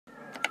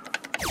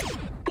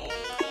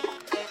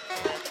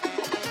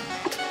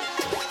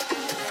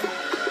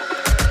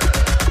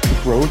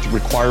growth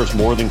requires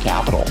more than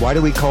capital. Why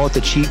do we call it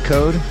the cheat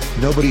code?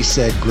 Nobody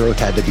said growth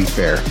had to be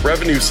fair.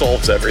 Revenue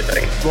solves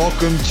everything.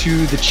 Welcome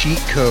to the cheat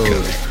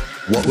code.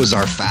 What was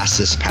our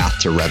fastest path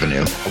to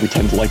revenue? We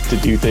tend to like to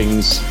do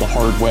things the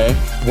hard way.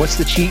 What's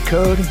the cheat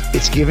code?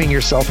 It's giving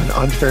yourself an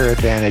unfair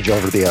advantage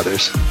over the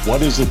others.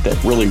 What is it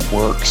that really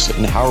works,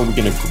 and how are we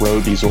going to grow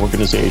these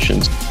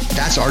organizations?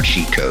 That's our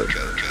cheat code.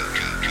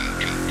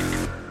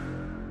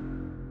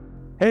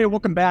 Hey,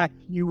 welcome back.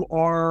 You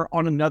are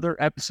on another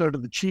episode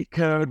of The Cheat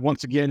Code,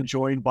 once again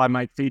joined by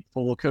my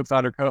faithful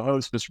co-founder,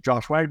 co-host, Mr.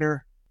 Josh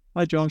Wagner.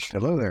 Hi, Josh.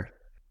 Hello there.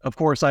 Of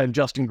course, I am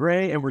Justin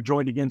Gray, and we're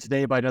joined again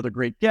today by another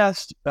great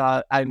guest.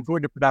 I'm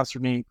going to pronounce her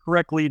name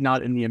correctly,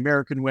 not in the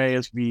American way,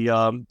 as we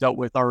dealt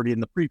with already in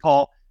the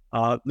pre-call.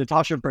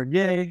 Natasha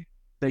Vernier,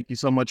 thank you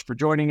so much for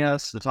joining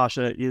us.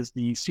 Natasha is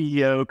the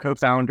CEO,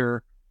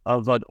 co-founder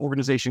of an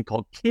organization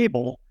called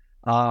Cable,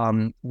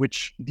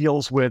 which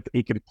deals with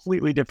a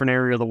completely different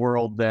area of the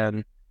world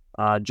than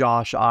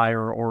Josh, I,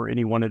 or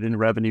anyone at In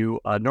Revenue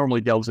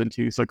normally delves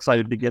into. So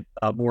excited to get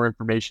more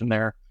information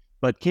there.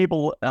 But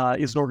Cable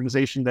is an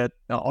organization that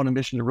on a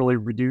mission to really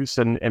reduce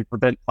and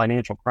prevent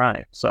financial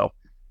crime. So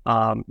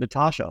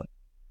Natasha,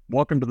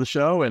 welcome to the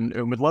show, and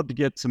would love to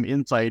get some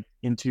insight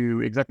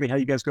into exactly how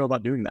you guys go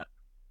about doing that.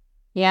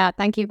 Yeah,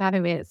 thank you for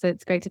having me.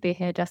 It's great to be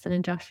here, Justin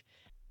and Josh.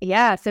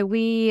 Yeah, so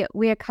we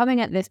are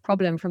coming at this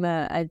problem from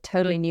a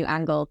totally new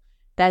angle.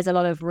 There's a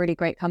lot of really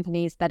great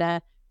companies that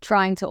are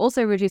trying to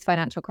also reduce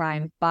financial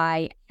crime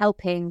by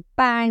helping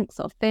banks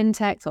or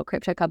fintechs or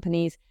crypto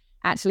companies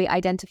actually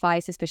identify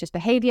suspicious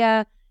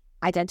behavior,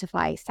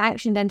 identify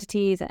sanctioned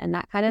entities, and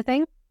that kind of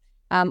thing.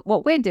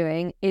 What we're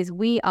doing is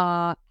we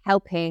are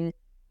helping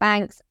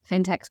banks,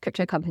 fintechs,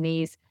 crypto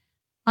companies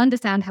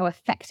understand how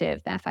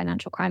effective their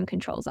financial crime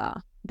controls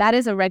are. That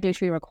is a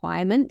regulatory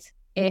requirement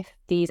if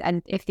these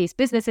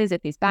businesses,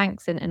 if these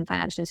banks and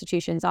financial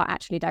institutions are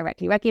actually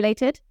directly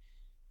regulated.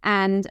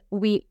 And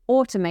we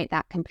automate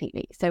that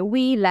completely. So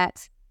we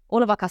let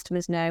all of our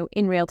customers know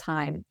in real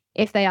time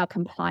if they are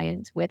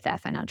compliant with their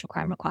financial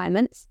crime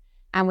requirements,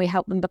 and we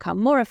help them become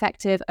more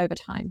effective over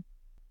time.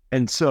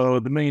 And so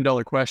the $1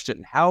 million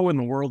question, how in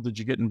the world did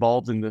you get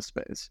involved in this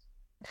space?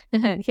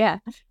 Yeah,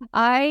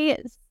 I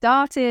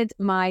started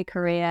my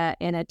career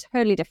in a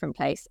totally different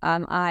place.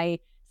 I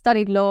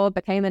studied law,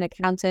 became an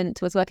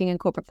accountant, was working in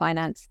corporate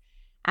finance,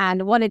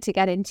 and wanted to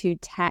get into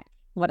tech,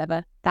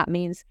 whatever that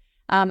means.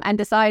 And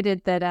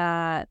decided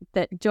that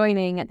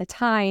joining at the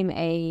time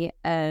a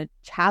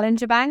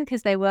challenger bank,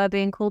 as they were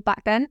being called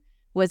back then,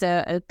 was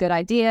a good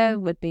idea,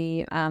 would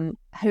be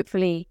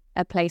hopefully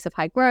a place of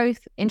high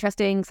growth,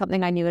 interesting,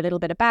 something I knew a little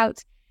bit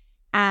about.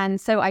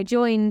 And so I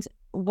joined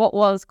what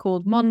was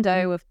called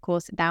Mondo, of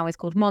course now is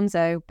called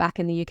Monzo, back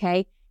in the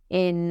UK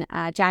in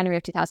January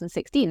of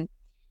 2016.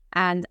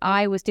 And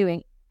I was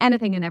doing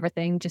anything and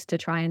everything just to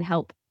try and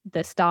help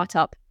the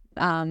startup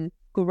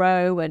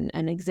grow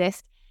and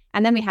exist.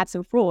 And then we had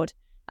some fraud.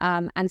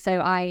 And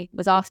so I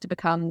was asked to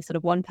become sort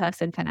of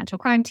one-person financial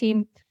crime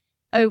team.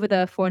 Over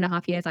the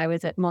 4.5 years I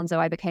was at Monzo,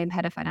 I became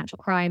head of financial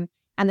crime.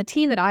 And the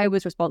team that I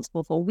was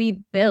responsible for, we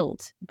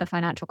built the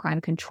financial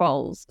crime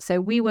controls.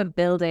 So we were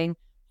building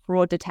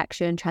fraud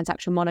detection,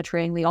 transaction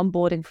monitoring, the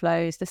onboarding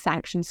flows, the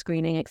sanction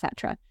screening,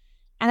 etc.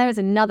 And there was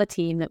another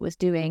team that was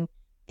doing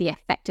the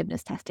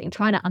effectiveness testing,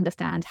 trying to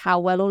understand how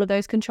well all of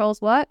those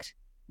controls worked.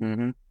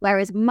 Mm-hmm.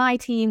 Whereas my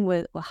team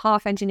were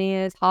half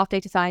engineers, half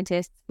data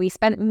scientists. We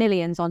spent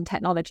millions on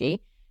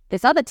technology.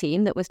 This other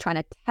team that was trying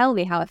to tell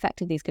me how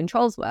effective these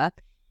controls were,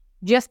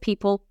 just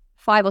people,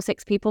 5 or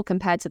 6 people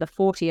compared to the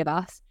 40 of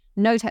us,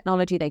 no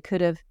technology they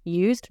could have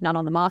used, none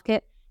on the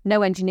market,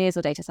 no engineers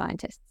or data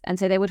scientists. And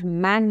so they would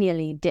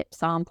manually dip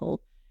sample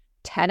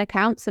 10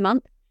 accounts a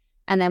month,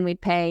 and then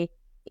we'd pay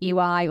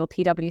EY or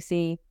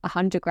PwC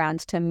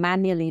 $100,000 to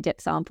manually dip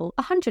sample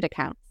 100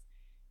 accounts.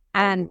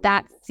 And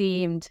that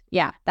seemed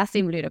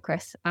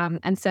ludicrous.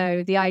 And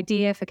so the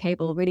idea for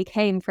Cable really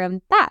came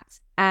from that.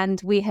 And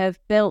we have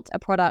built a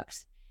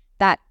product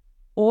that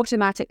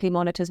automatically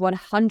monitors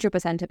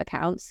 100% of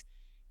accounts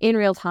in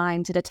real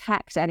time to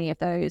detect any of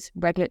those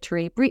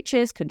regulatory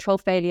breaches, control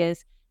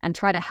failures, and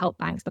try to help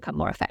banks become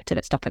more effective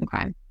at stopping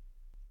crime.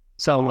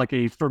 Sound like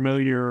a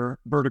familiar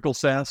vertical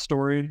SaaS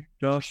story,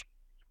 Josh?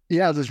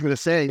 Yeah, I was just going to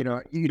say,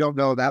 you don't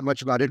know that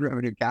much about In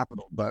Revenue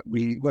Capital, but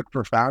we look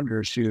for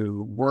founders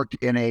who worked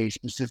in a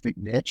specific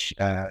niche,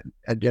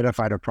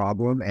 identified a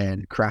problem,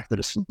 and crafted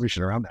a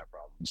solution around that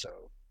problem. So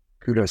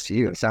kudos to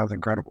you. It sounds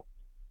incredible.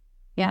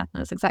 Yeah,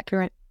 that's exactly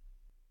right.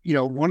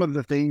 One of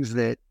the things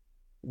that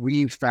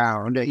we've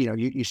found,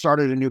 you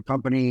started a new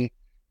company,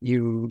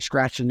 you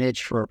scratched a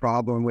niche for a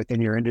problem within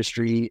your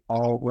industry,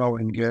 all well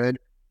and good.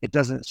 It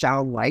doesn't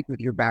sound like, with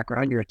your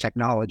background, you're a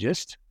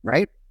technologist,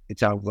 right? It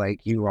sounds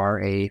like you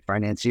are a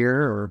financier,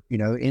 or,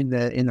 in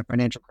the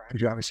financial crimes,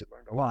 you obviously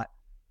learned a lot.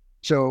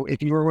 So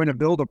if you were going to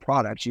build a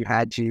product, you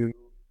had to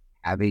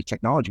have a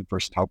technology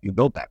person help you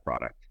build that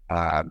product.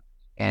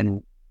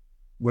 And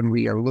when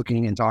we are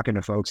looking and talking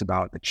to folks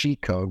about the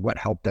cheat code, what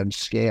helped them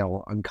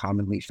scale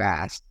uncommonly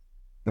fast,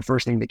 the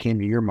first thing that came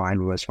to your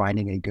mind was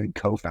finding a good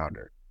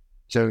co-founder.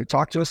 So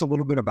talk to us a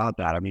little bit about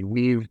that. I mean,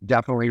 we've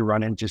definitely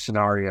run into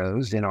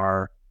scenarios in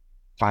our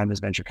time as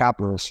venture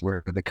capitalists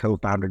where the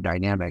co-founder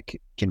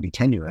dynamic can be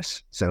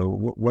tenuous. So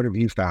what have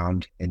you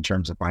found in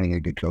terms of finding a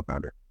good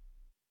co-founder?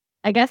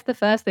 I guess the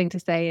first thing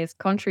to say is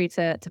contrary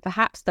to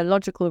perhaps the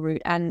logical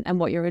route and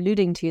what you're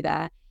alluding to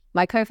there,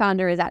 my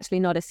co-founder is actually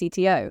not a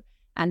CTO.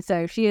 And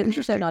so she is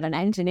also not an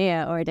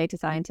engineer or a data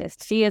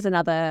scientist. She is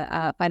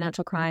another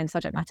financial crime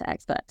subject matter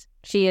expert.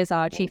 She is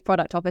our chief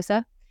product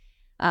officer.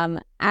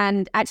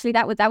 And actually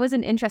that was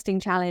an interesting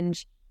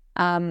challenge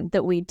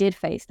that we did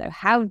face though.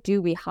 How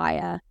do we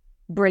hire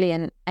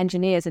brilliant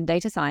engineers and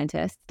data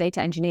scientists,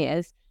 data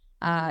engineers,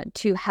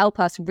 to help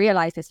us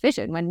realize this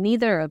vision when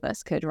neither of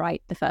us could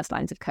write the first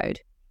lines of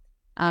code?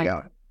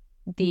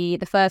 The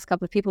first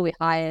couple of people we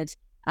hired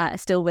are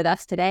still with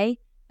us today.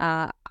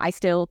 I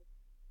still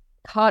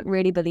can't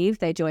really believe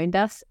they joined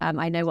us.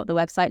 I know what the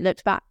website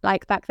looked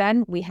like back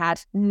then. We had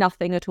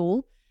nothing at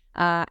all.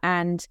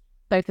 And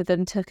both of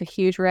them took a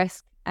huge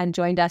risk and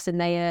joined us,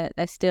 and they're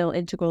still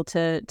integral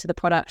to the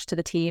product, to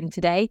the team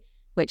today,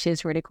 which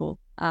is really cool.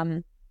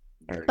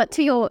 But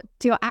to your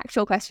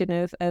actual question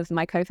of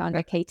my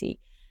co-founder, Katie,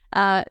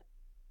 so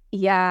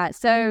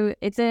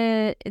it's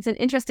an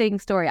interesting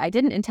story. I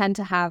didn't intend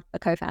to have a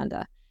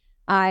co-founder.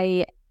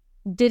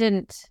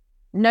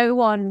 No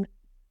one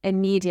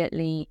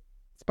immediately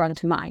sprung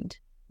to mind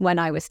when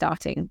I was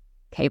starting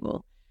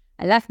Cable.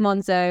 I left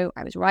Monzo,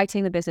 I was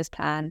writing the business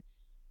plan,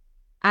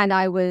 and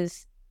I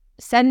was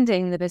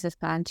sending the business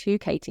plan to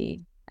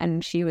Katie,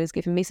 and she was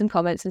giving me some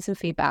comments and some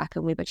feedback,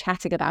 and we were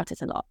chatting about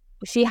it a lot.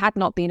 She had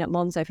not been at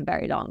Monzo for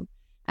very long,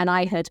 and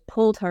I had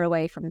pulled her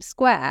away from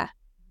Square,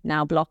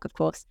 now Block, of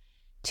course,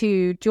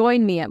 to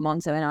join me at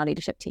Monzo in our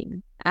leadership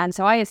team. And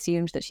so I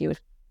assumed that she would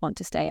want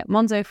to stay at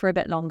Monzo for a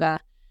bit longer.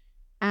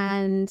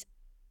 And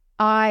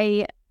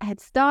I had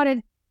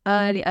started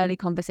early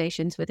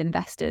conversations with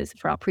investors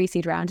for our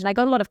pre-seed round, and I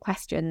got a lot of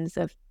questions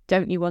of,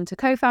 don't you want a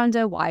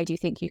co-founder? Why do you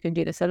think you can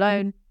do this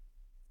alone?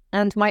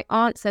 And my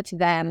answer to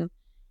them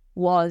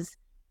was,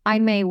 I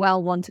may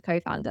well want a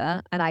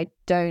co-founder,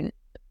 and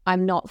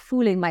I'm not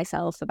fooling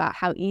myself about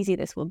how easy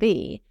this will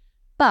be,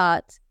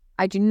 but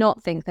I do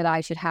not think that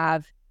I should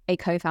have a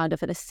co-founder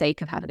for the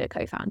sake of having a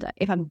co-founder.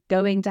 If I'm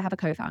going to have a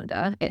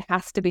co-founder, it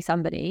has to be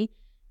somebody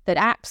that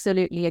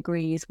absolutely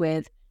agrees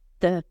with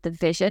the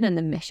vision and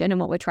the mission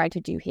and what we're trying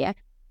to do here,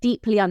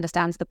 deeply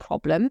understands the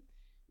problem,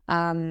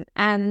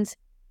 and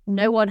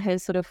no one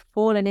has sort of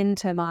fallen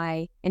into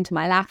my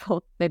lap,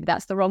 or maybe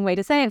that's the wrong way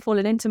to say it,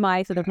 fallen into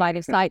my sort of line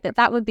of sight,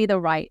 that would be the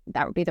right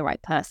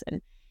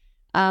person.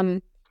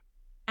 And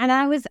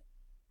I was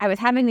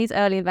having these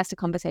early investor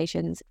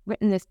conversations,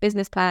 written this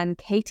business plan.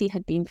 Katie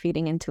had been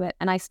feeding into it,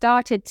 and I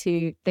started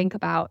to think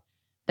about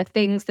the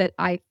things that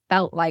I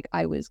felt like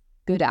I was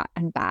good at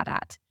and bad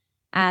at.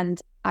 And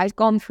I'd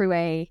gone through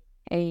a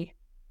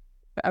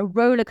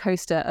roller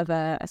coaster of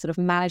a sort of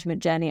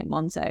management journey at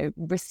Monzo,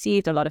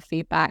 received a lot of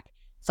feedback,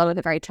 some of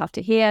it very tough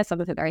to hear, some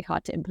of it very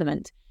hard to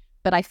implement.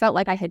 But I felt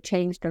like I had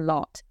changed a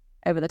lot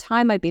over the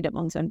time I'd been at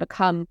Monzo and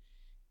become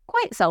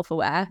quite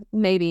self-aware.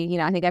 Maybe,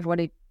 I think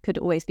everybody could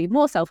always be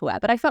more self-aware,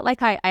 but I felt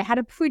like I had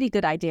a pretty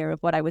good idea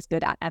of what I was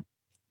good at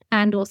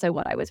and also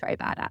what I was very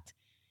bad at.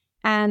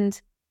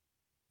 And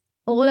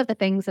all of the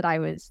things that I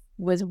was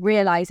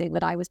realizing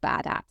that I was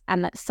bad at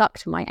and that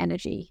sucked my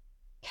energy,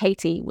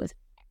 Katie was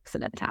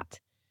excellent at.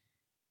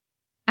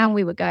 And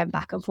we were going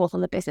back and forth on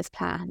the business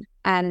plan.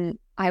 And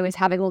I was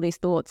having all these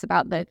thoughts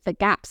about the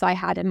gaps I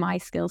had in my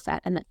skill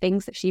set and the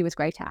things that she was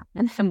great at.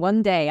 And then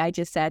one day I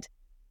just said,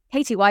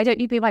 Katie, why don't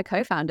you be my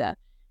co-founder?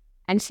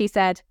 And she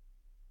said,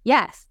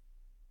 yes.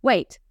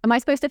 Wait, am I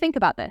supposed to think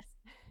about this?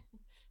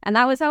 And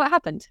that was how it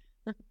happened.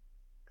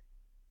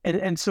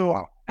 And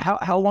so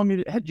how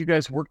long had you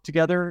guys worked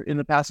together in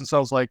the past? It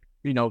sounds like,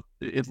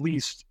 at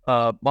least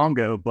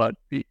Mongo, but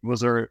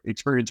was there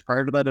experience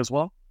prior to that as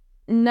well?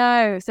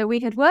 No. So we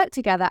had worked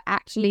together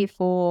actually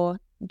for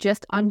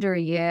just under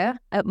a year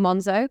at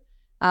Monzo.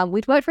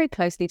 We'd worked very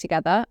closely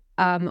together.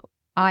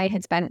 I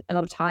had spent a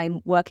lot of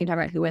time working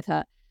directly with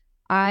her.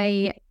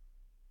 I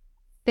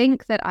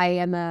think that I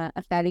am a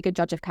fairly good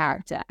judge of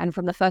character. And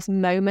from the first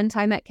moment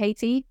I met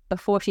Katie,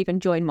 before she even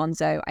joined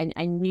Monzo,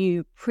 I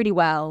knew pretty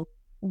well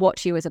what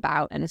she was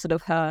about and sort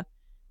of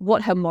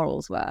what her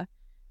morals were.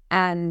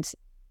 And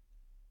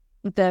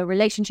the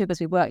relationship as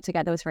we worked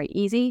together was very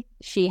easy.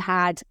 She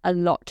had a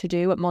lot to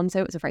do at Monzo.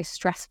 It was a very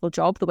stressful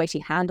job. The way she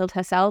handled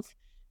herself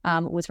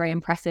was very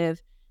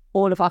impressive.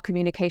 All of our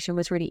communication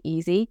was really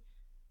easy.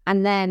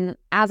 And then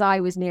as I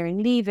was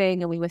nearing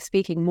leaving and we were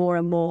speaking more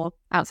and more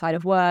outside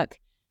of work,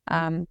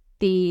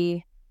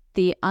 the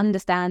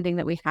understanding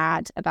that we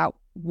had about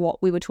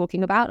what we were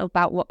talking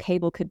about what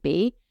Cable could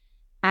be,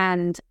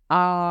 and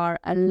our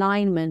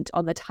alignment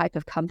on the type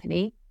of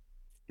company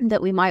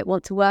that we might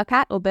want to work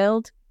at or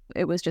build,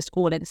 it was just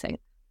all in sync.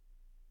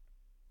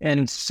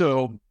 And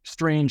so,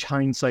 strange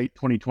hindsight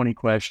 2020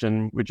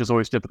 question, which is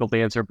always difficult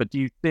to answer, but do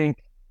you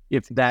think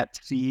if that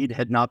seed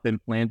had not been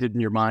planted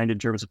in your mind in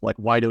terms of like,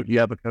 why don't you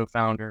have a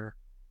co-founder?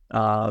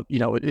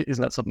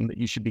 isn't that something that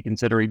you should be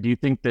considering? Do you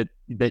think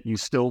that you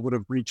still would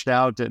have reached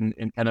out and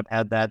kind of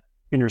had that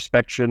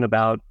introspection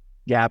about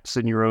gaps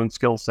in your own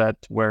skill set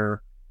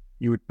where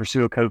you would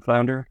pursue a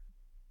co-founder?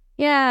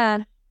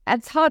 Yeah,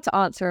 it's hard to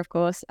answer, of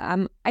course.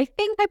 I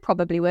think I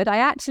probably would. I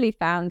actually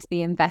found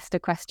the investor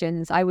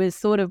questions, I was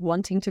sort of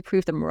wanting to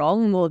prove them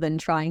wrong more than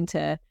trying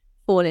to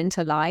fall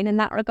into line in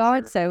that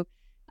regard. Sure.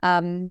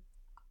 So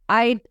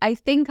I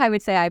think I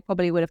would say I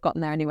probably would have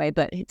gotten there anyway,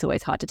 but it's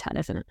always hard to tell,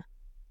 isn't it?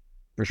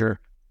 For sure.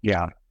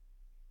 Yeah.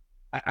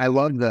 I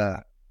love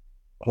the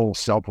whole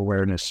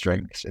self-awareness,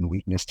 strengths, and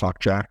weakness talk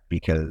track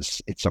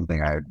because it's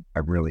something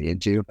I'm really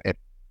into.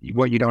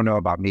 What you don't know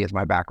about me is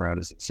my background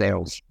is in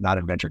sales, not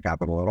in venture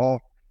capital at all.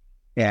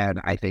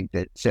 And I think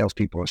that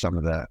salespeople are some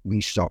of the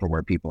least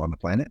self-aware people on the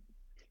planet.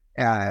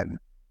 And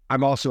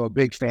I'm also a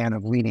big fan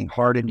of leaning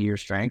hard into your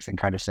strengths and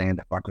kind of saying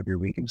the fuck with your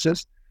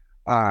weaknesses.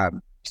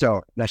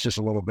 So that's just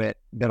a little bit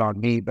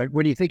on me. But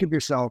when you think of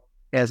yourself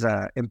as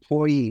an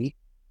employee,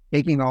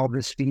 taking all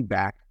this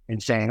feedback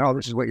and saying, oh,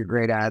 this is what you're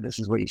great at, this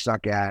is what you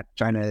suck at,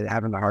 trying to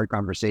having the hard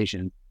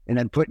conversation, and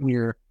then putting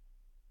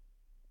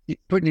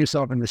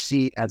yourself in the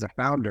seat as a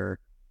founder,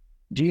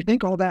 do you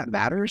think all that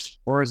matters?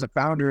 Or as a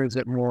founder, is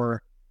it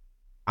more,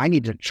 I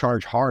need to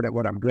charge hard at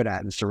what I'm good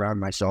at and surround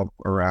myself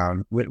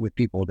around with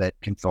people that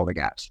can fill the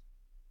gaps?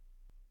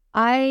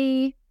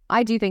 I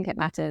do think it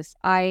matters.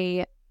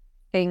 I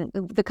think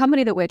the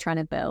company that we're trying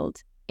to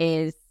build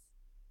is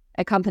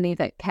a company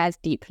that cares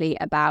deeply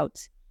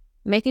about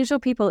making sure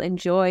people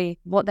enjoy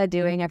what they're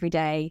doing every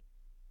day.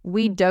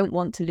 We don't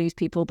want to lose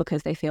people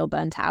because they feel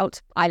burnt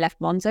out. I left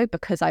Monzo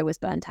because I was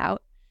burnt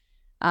out.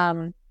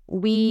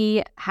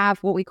 We have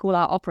what we call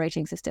our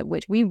operating system,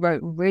 which we wrote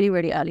really,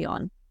 really early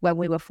on when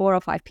we were 4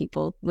 or 5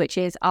 people, which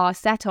is our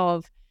set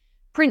of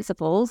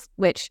principles,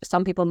 which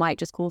some people might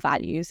just call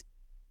values.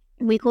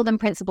 We call them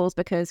principles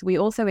because we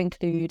also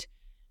include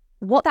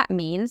what that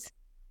means,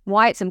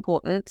 why it's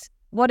important,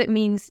 what it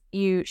means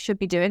you should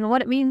be doing and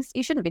what it means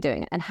you shouldn't be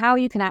doing, and how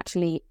you can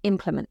actually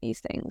implement these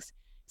things.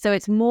 So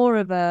it's more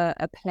of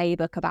a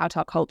playbook about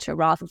our culture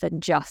rather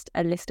than just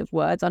a list of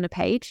words on a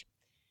page.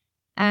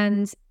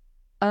 And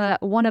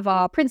one of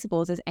our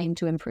principles is aim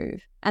to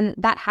improve. And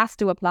that has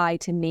to apply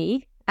to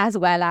me as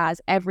well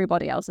as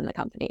everybody else in the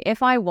company.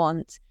 If I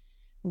want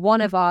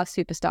one of our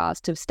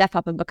superstars to step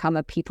up and become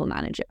a people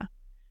manager,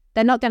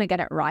 they're not going to get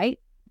it right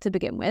to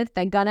begin with.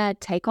 They're going to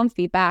take on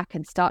feedback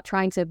and start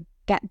trying to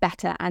get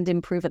better and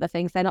improve at the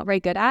things they're not very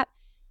good at.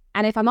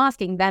 And if I'm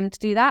asking them to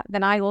do that,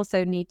 then I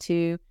also need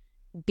to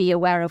be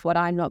aware of what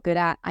I'm not good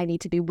at. I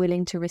need to be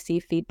willing to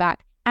receive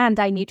feedback, and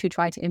I need to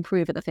try to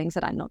improve at the things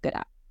that I'm not good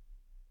at.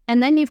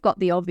 And then you've got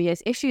the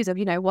obvious issues of,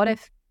 what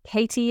if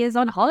Katie is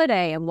on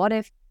holiday, and what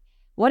if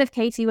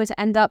Katie were to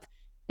end up,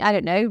 I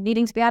don't know,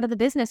 needing to be out of the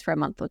business for a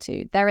month or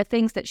two? There are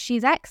things that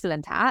she's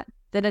excellent at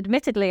that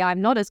admittedly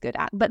I'm not as good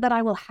at, but that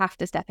I will have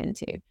to step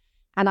into.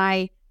 And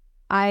I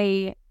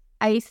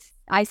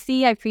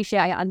appreciate,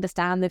 I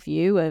understand the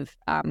view of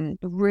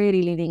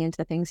really leaning into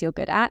the things you're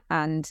good at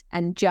and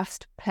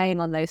just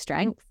playing on those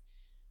strengths.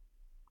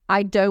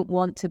 I don't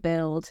want to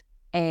build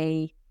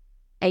a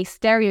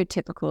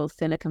stereotypical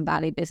Silicon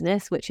Valley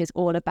business, which is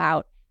all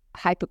about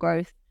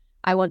hypergrowth.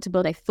 I want to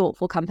build a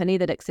thoughtful company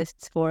that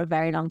exists for a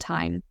very long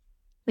time,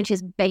 which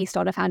is based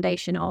on a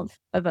foundation of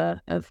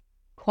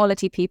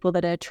quality people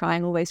that are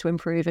trying always to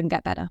improve and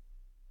get better.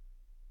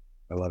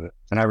 I love it.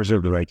 And I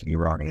reserve the right to be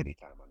wrong at any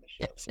time on the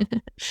show.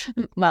 So.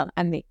 Well,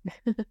 and me.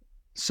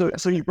 So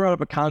you brought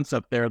up a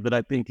concept there that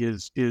I think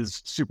is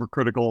super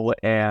critical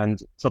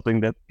and something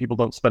that people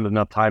don't spend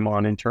enough time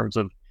on in terms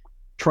of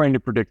trying to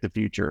predict the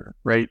future,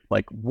 right?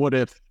 Like what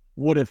if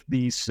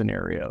these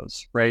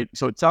scenarios, right?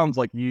 So it sounds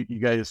like you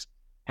guys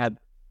had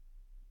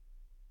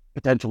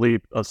potentially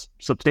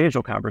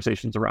substantial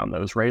conversations around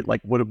those, right?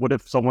 Like what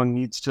if someone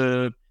needs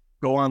to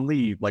go on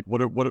leave? Like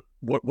what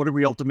are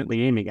we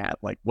ultimately aiming at?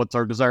 Like what's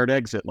our desired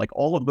exit? Like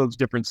all of those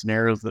different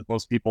scenarios that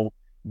most people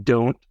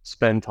don't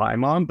spend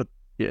time on, but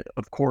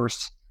of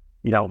course,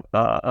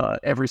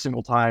 every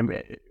single time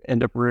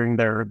end up rearing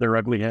their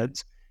ugly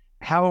heads.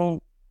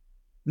 How,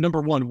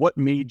 number one, what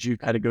made you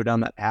kind of go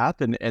down that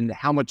path, and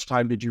how much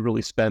time did you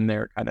really spend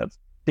there kind of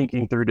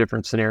thinking through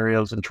different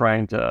scenarios and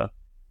trying to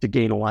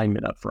gain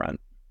alignment up front?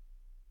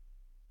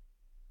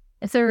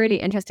 It's a really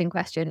interesting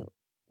question,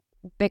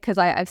 because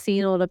I've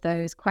seen all of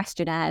those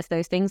questionnaires,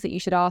 those things that you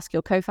should ask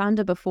your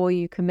co-founder before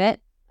you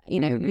commit.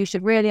 You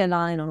should really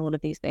align on all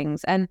of these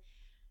things. And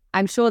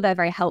I'm sure they're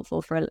very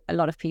helpful for a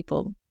lot of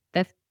people.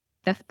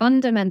 The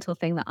fundamental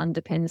thing that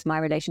underpins my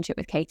relationship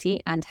with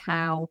Katie and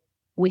how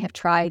we have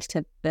tried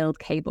to build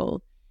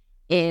Cable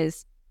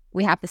is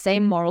we have the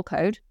same moral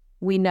code.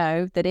 We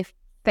know that if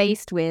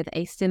faced with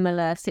a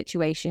similar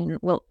situation,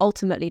 we'll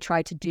ultimately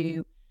try to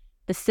do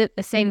the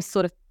same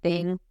sort of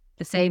thing,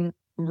 the same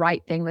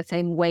right thing, the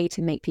same way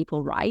to make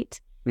people right.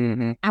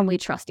 Mm-hmm. And we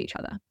trust each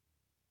other.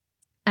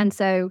 And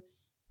so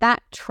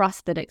that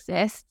trust that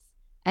exists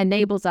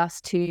enables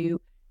us to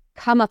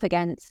come up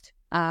against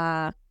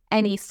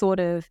any sort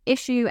of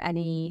issue,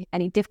 any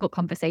difficult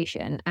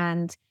conversation,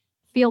 and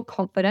feel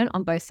confident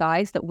on both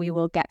sides that we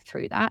will get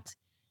through that.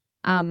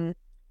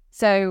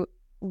 So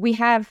we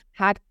have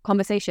had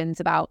conversations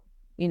about,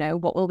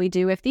 what will we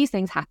do if these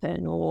things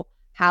happen, or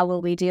how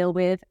will we deal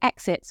with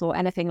exits or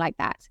anything like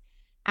that.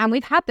 And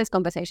we've had those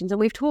conversations and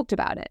we've talked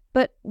about it,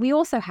 but we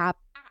also have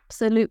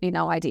absolutely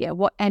no idea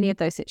what any of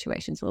those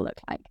situations will look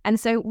like. And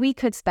so we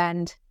could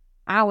spend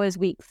hours,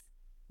 weeks,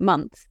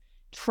 months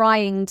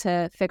trying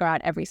to figure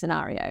out every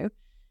scenario,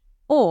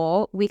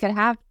 or we could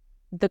have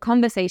the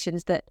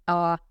conversations that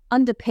are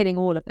underpinning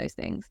all of those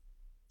things.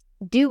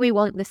 Do we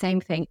want the same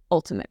thing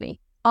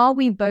ultimately? Are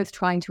we both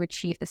trying to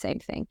achieve the same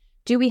thing?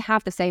 Do we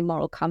have the same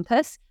moral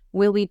compass?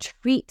 Will we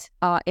treat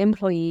our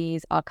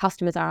employees, our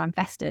customers, our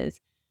investors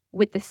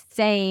with the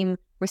same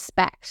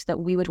respect that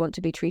we would want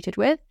to be treated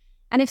with?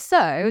 And if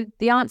so,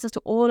 the answers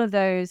to all of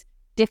those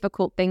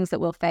difficult things that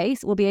we'll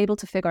face, we'll be able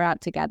to figure out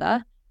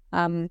together.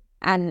 And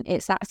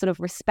it's that sort of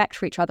respect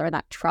for each other and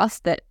that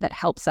trust that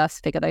helps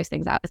us figure those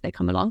things out as they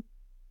come along.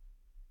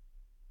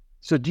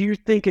 So do you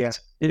think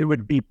it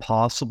would be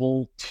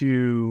possible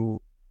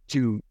to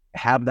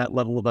have that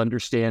level of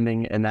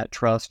understanding and that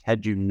trust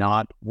had you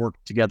not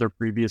worked together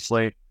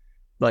previously?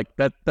 Like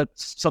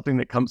that's something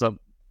that comes up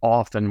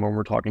often when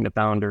we're talking to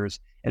founders.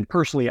 And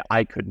personally,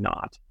 I could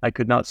not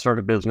start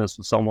a business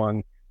with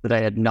someone that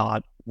I had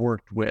not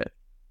worked with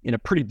in a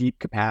pretty deep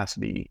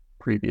capacity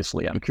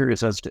previously. I'm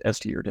curious as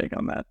to your take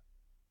on that.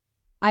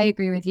 I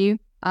agree with you.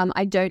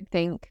 I don't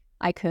think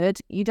I could.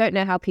 You don't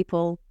know how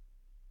people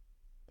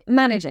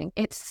managing.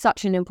 It's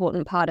such an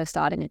important part of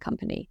starting a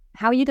company.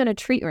 How are you going to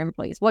treat your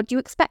employees? What do you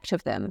expect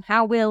of them?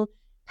 How will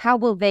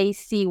they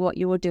see what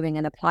you're doing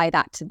and apply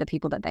that to the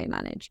people that they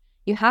manage?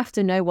 You have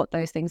to know what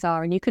those things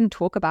are, and you can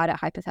talk about it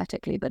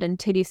hypothetically, but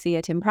until you see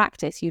it in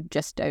practice, you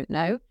just don't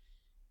know.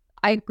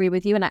 I agree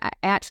with you, and I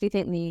actually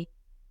think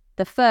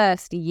the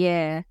first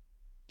year,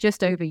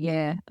 just over a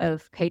year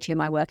of Katie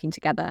and I working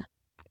together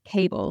at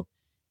Cable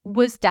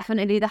was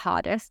definitely the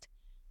hardest,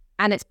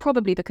 and it's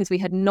probably because we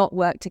had not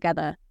worked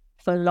together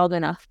for long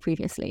enough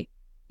previously.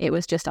 It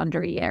was just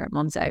under a year at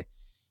Monzo.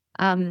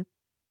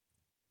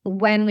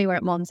 When we were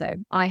at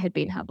Monzo, I had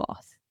been her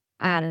boss.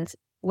 And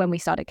when we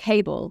started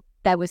Cable,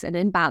 there was an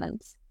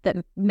imbalance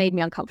that made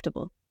me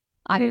uncomfortable.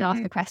 I didn't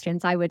ask her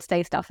questions. I would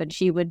say stuff and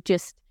she would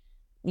just,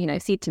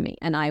 cede to me,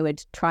 and I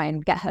would try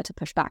and get her to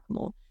push back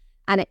more.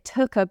 And it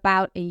took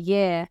about a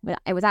year.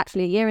 It was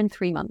actually a year and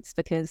 3 months,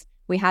 because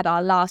we had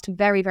our last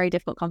very, very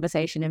difficult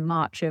conversation in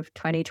March of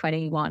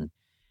 2021.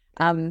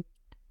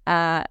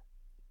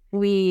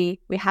 We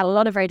had a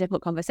lot of very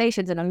difficult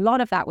conversations, and a lot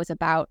of that was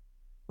about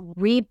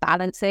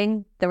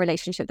rebalancing the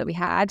relationship that we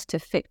had to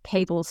fit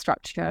Cable's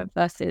structure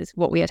versus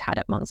what we had had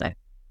at Monzo.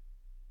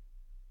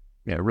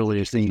 Yeah, really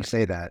interesting you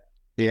say that.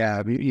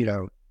 Yeah,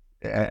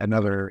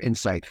 another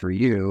insight for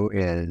you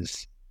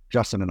is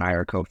Justin and I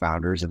are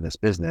co-founders in this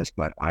business,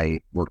 but I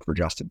worked for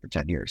Justin for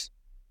 10 years,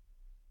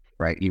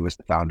 right? He was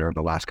the founder of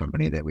the last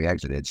company that we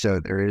exited.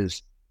 So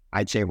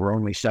I'd say we're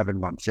only 7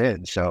 months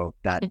in, so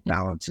that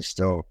balance is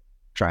still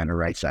trying to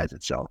right size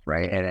itself,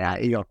 right?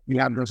 And you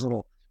have those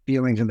little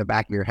feelings in the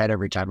back of your head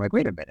every time, like,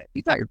 wait a minute,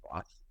 he's not your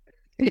boss.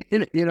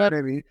 You know what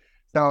I mean?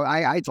 So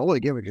I totally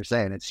get what you're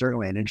saying. It's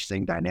certainly an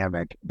interesting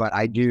dynamic, but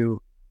I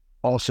do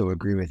also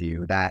agree with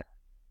you that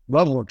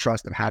level of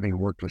trust of having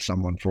worked with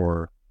someone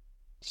for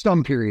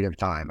some period of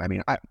time. I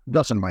mean,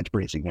 Dustin and mine's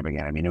pretty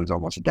significant. I mean, it was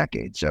almost a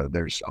decade, so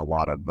there's a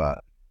lot of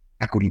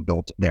equity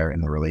built there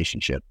in the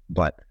relationship.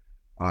 But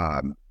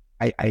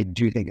I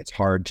do think it's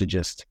hard to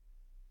just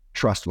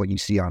trust what you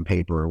see on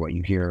paper or what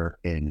you hear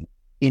in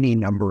any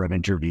number of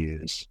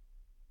interviews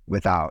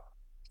without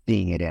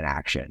seeing it in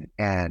action.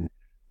 And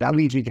that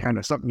leads me to kind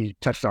of something you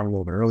touched on a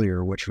little bit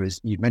earlier, which was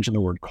you mentioned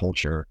the word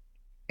culture.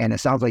 And it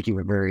sounds like you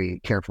have a very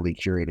carefully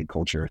curated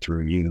culture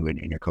through you and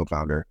your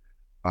co-founder.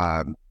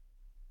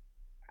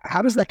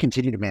 How does that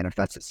continue to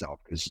manifest itself?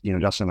 Because,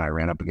 Justin and I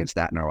ran up against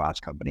that in our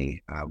last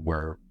company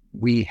where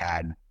we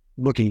had,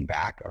 looking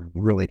back, a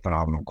really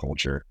phenomenal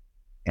culture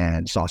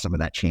and saw some of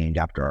that change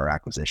after our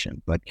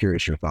acquisition. But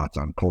curious your thoughts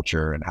on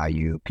culture and how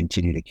you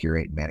continue to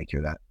curate and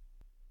manicure that.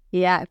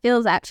 Yeah, it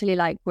feels actually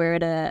like we're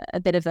at a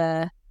bit of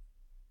a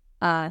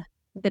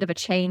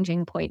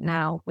changing point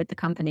now with the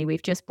company.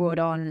 We've just brought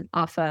on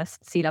our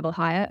first C-level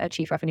hire, a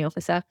chief revenue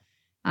officer.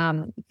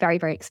 Very,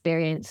 very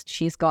experienced.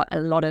 She's got a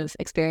lot of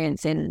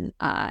experience in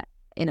a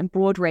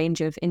broad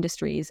range of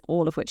industries,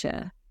 all of which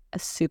are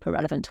super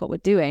relevant to what we're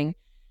doing.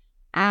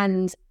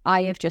 And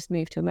I have just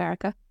moved to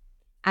America,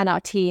 and our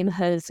team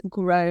has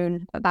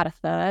grown about a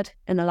third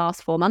in the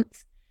last 4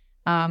 months.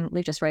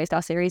 We've just raised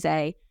our Series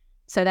A,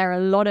 so there are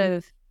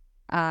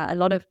a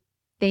lot of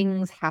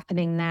things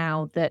happening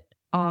now that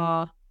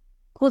are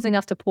causing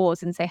us to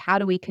pause and say, how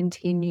do we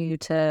continue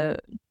to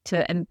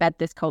embed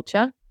this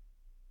culture?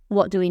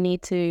 What do we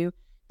need to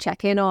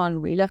check in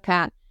on, relook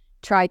at,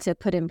 try to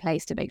put in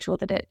place to make sure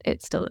that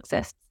it still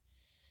exists?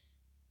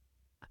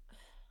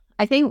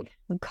 I think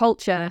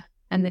culture,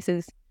 and this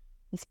is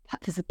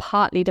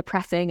partly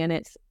depressing,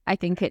 and I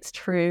think it's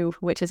true,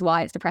 which is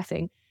why it's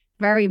depressing,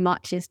 very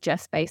much is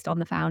just based on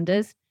the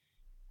founders.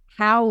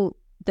 How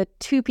the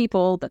 2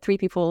 people, the 3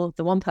 people,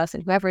 the 1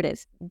 person, whoever it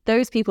is,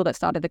 those people that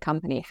started the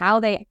company, how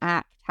they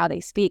act, how they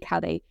speak, how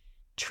they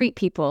treat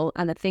people,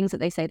 and the things that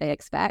they say they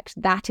expect,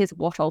 that is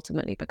what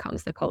ultimately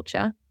becomes the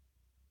culture.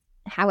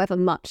 However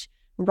much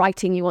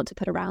writing you want to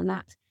put around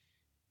that.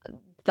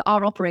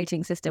 Our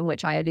operating system,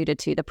 which I alluded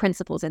to, the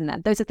principles in there,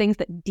 those are things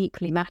that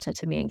deeply matter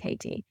to me and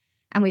Katie.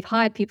 And we've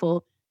hired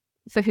people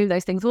for whom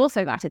those things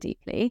also matter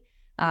deeply,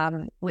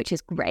 which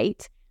is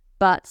great.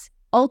 But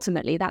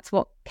ultimately, that's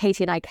what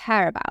Katie and I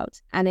care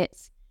about. And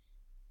it's,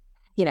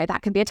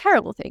 that can be a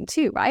terrible thing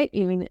too, right? I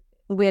mean,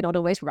 we're not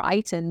always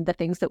right. And the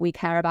things that we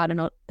care about are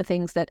not the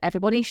things that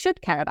everybody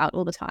should care about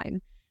all the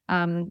time.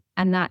 And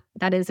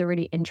that is a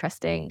really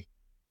interesting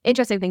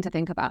thing to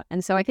think about.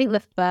 And so I think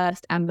the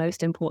first and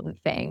most important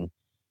thing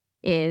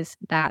is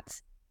that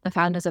the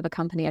founders of a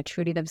company are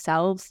truly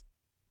themselves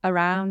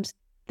around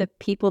the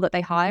people that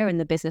they hire and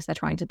the business they're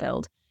trying to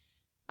build.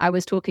 I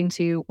was talking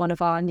to one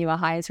of our newer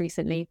hires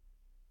recently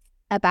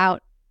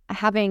about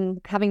having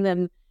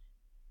them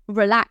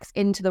relax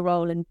into the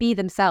role and be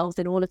themselves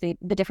in all of the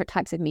different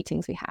types of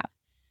meetings we have.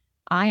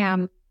 I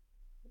am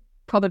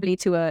probably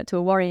to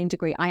a worrying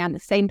degree, I am the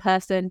same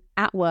person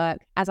at work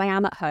as I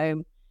am at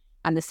home.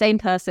 I'm the same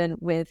person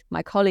with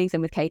my colleagues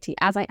and with Katie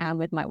as I am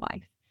with my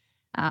wife.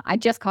 I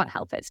just can't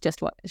help it. It's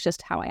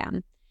just how I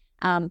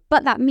am.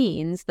 But that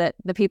means that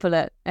the people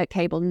at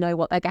Cable know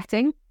what they're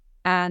getting.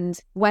 And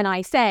when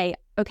I say,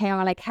 okay,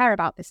 I care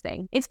about this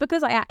thing, it's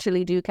because I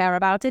actually do care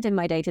about it in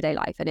my day-to-day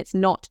life. And it's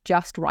not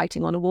just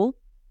writing on a wall.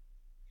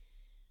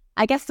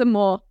 I guess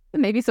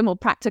maybe some more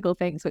practical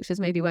things, which is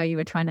maybe where you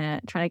were trying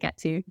to get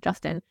to,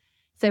 Justin.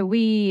 So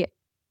we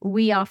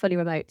are fully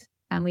remote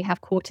and we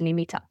have quarterly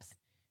meetups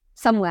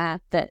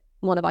somewhere that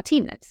one of our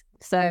team lives.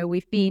 So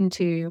we've been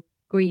to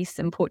Greece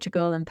and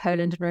Portugal and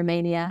Poland and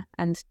Romania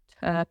and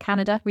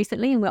Canada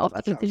recently, and we're off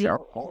to Italy.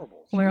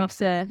 We're off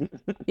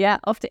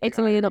to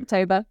Italy in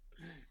October.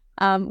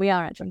 We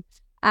are actually,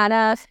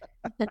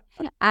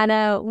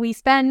 and we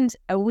spend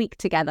a week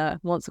together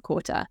once a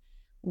quarter,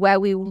 where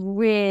we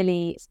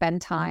really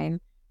spend time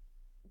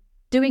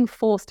doing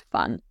forced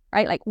fun,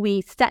 right? Like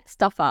we set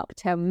stuff up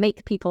to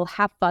make people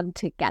have fun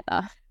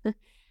together.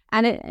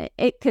 And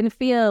it can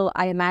feel,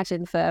 I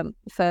imagine,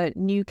 for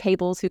new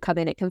Cables who come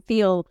in, it can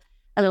feel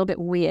a little bit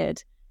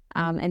weird,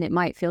 and it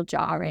might feel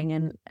jarring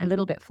and a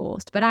little bit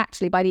forced. But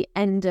actually, by the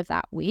end of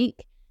that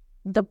week,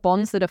 the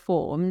bonds that are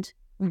formed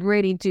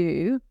really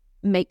do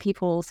make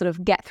people sort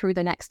of get through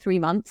the next 3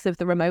 months of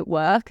the remote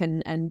work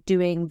and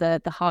doing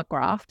the hard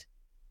graft.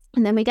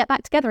 And then we get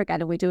back together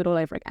again and we do it all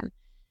over again.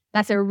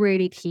 That's a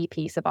really key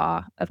piece of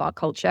our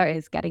culture,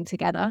 is getting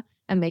together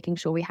and making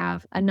sure we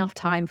have enough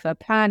time for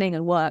planning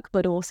and work,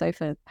 but also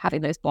for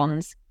having those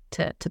bonds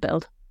to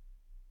build.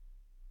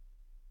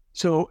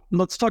 So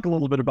let's talk a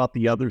little bit about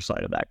the other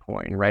side of that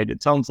coin, right?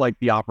 It sounds like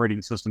the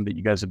operating system that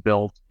you guys have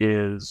built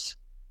is,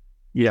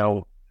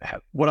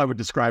 what I would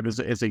describe as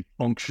a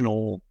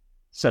functional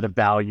set of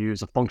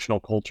values, a functional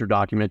culture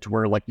document,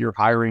 where like you're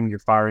hiring, you're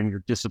firing,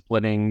 you're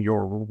disciplining,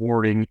 you're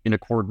rewarding in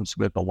accordance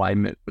with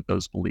alignment with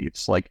those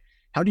beliefs. Like,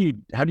 how do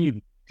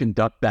you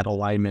conduct that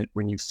alignment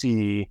when you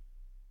see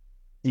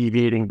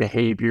deviating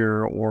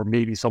behavior, or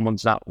maybe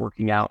someone's not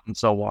working out and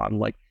so on?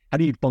 Like, how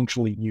do you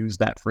functionally use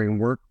that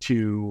framework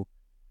to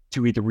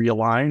either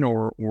realign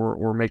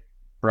or make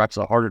perhaps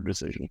a harder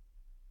decision?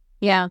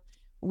 Yeah,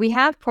 we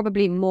have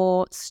probably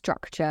more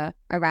structure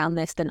around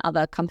this than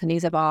other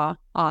companies of our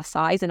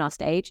size and our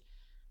stage.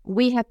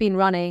 We have been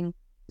running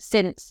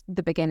since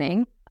the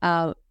beginning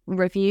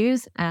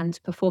reviews and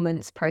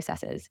performance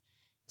processes.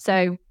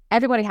 So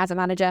everybody has a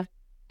manager.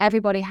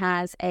 Everybody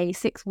has a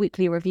 6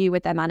 weekly review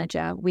with their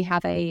manager. We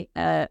have a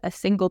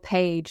single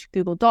page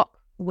Google Doc,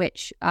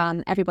 which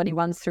everybody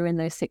runs through in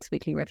those 6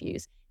 weekly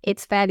reviews.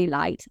 It's fairly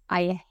light.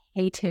 I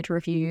hated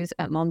reviews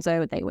at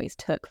Monzo. They always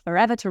took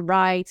forever to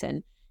write,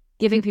 and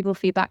giving people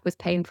feedback was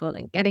painful,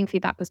 and getting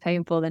feedback was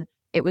painful, and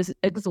it was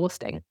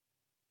exhausting.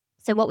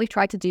 So what we've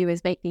tried to do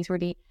is make these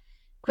really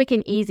quick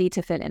and easy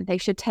to fill in. They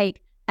should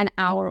take an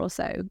hour or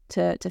so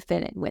to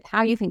fill in with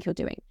how you think you're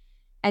doing.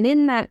 And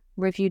in that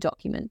review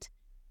document,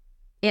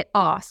 it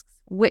asks,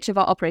 which of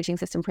our operating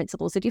system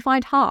principles did you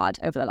find hard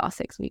over the last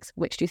 6 weeks?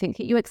 Which do you think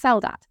that you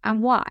excelled at,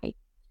 and why?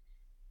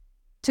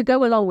 To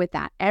go along with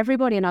that,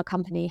 everybody in our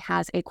company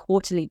has a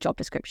quarterly job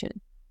description.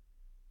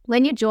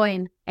 When you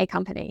join a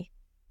company,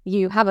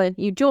 you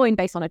join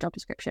based on a job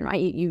description,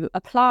 right? You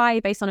apply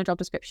based on a job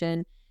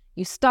description,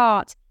 you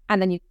start,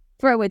 and then you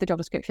throw away the job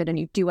description and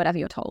you do whatever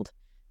you're told.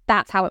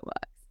 That's how it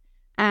works.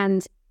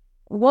 And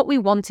what we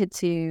wanted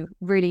to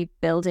really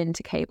build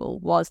into Cable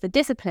was the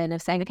discipline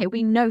of saying, okay,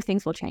 we know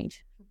things will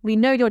change. We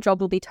know your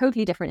job will be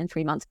totally different in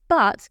 3 months,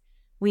 but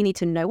we need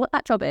to know what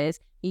that job is.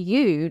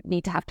 You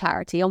need to have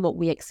clarity on what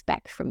we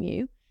expect from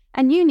you.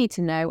 And you need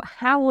to know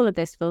how all of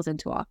this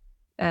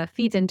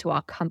feeds into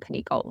our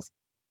company goals.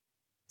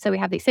 So we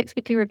have these 6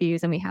 weekly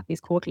reviews and we have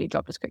these quarterly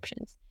job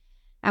descriptions.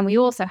 And we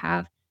also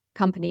have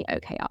company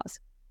OKRs.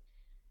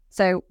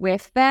 So we're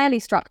fairly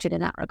structured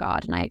in that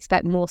regard, and I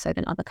expect more so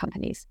than other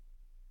companies.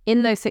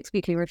 In those 6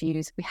 weekly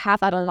reviews, we have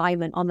that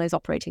alignment on those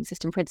operating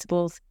system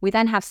principles. We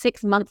then have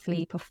 6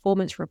 monthly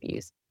performance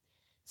reviews.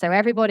 So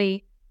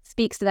everybody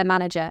speaks to their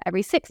manager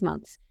every 6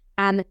 months,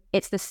 and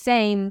it's the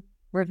same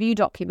review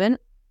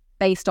document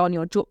based on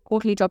your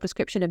quarterly job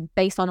description and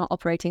based on our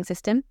operating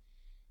system.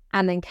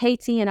 And then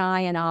Katie and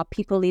I and our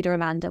people leader,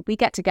 Amanda, we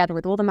get together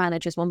with all the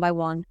managers one by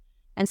one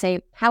and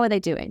say, how are they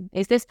doing?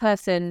 Is this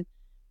person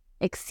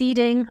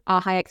exceeding our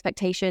high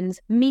expectations,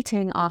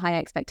 meeting our high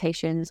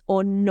expectations,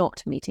 or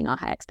not meeting our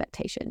high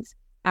expectations?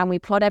 And we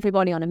plot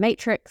everybody on a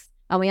matrix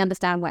and we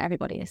understand where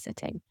everybody is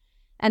sitting.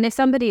 And if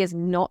somebody is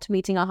not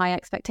meeting our high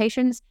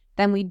expectations,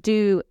 then we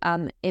do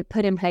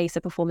put in place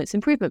a performance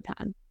improvement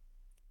plan.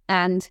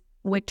 And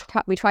we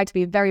try to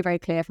be very, very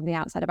clear from the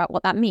outset about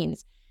what that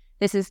means.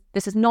 This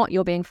is not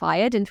you're being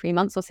fired in 3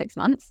 months or 6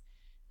 months.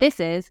 This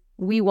is,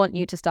 we want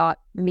you to start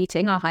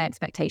meeting our high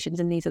expectations,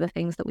 and these are the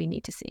things that we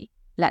need to see.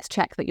 Let's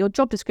check that your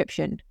job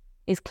description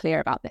is clear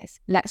about this.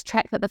 Let's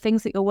check that the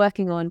things that you're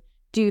working on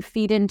do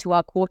feed into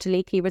our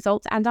quarterly key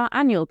results and our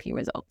annual key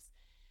results.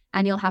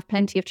 And you'll have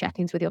plenty of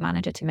check-ins with your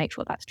manager to make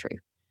sure that's true.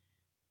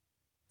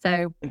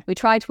 So we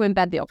try to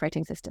embed the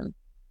operating system.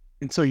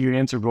 And so you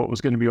answered what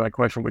was going to be my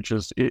question, which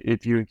is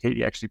if you and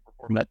Katie actually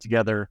perform that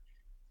together.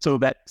 So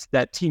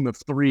that team of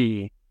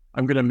 3,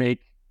 I'm going to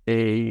make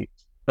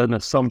an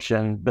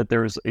assumption that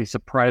there's a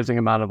surprising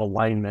amount of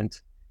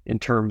alignment in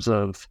terms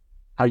of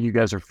how you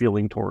guys are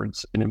feeling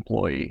towards an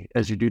employee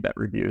as you do that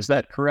review. Is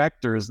that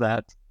correct? Or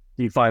do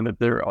you find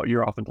that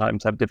you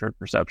oftentimes have different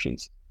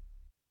perceptions?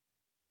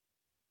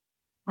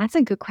 That's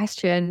a good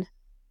question.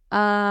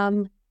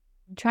 I'm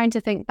trying to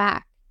think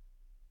back.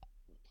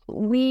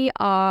 We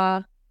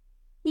are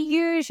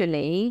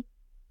usually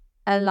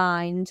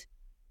aligned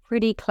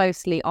pretty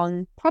closely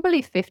on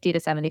probably 50 to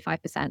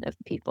 75% of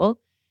the people,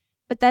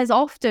 but there's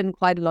often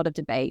quite a lot of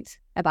debate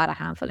about a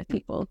handful of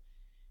people.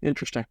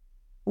 Interesting.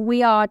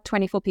 We are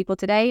 24 people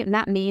today, and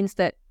that means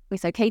that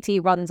Katie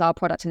runs our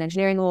product and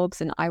engineering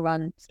orgs, and I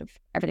run sort of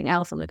everything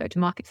else on the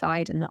go-to-market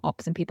side and the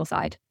ops and people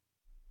side.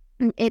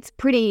 It's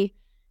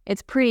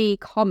pretty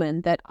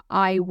common that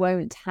I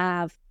won't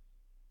have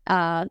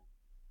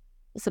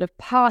sort of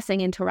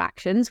passing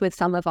interactions with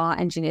some of our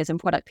engineers and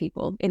product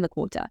people in the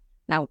quarter.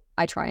 Now,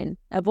 I try and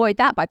avoid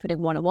that by putting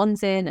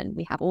one-on-ones in, and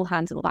we have all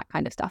hands and all that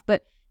kind of stuff.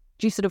 But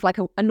just sort of like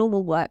a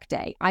normal work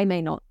day, I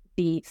may not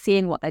be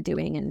seeing what they're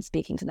doing and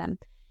speaking to them.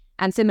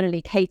 And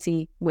similarly,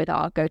 Katie with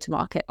our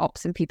go-to-market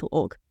ops and people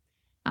org.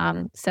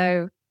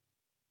 So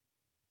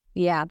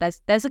yeah,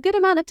 there's a good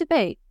amount of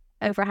debate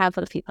over a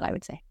handful of people, I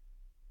would say.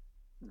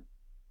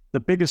 The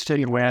biggest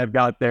takeaway I've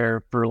got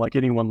there for like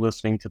anyone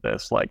listening to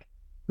this, like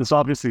this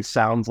obviously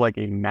sounds like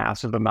a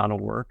massive amount of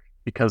work,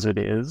 because it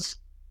is.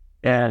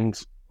 And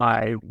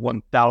I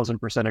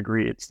 1000%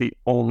 agree. It's the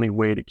only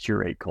way to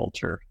curate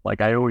culture.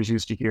 Like I always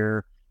used to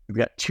hear, we've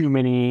got too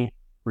many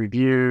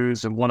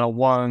reviews and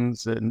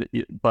one-on-ones,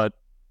 but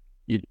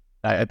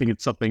I think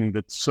it's something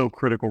that's so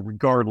critical,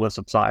 regardless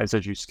of size,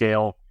 as you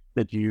scale,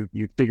 that you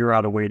figure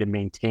out a way to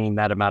maintain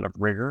that amount of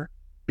rigor,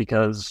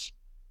 because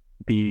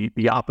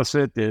the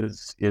opposite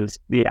is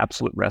the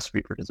absolute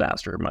recipe for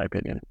disaster, in my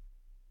opinion.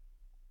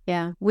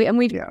 Yeah,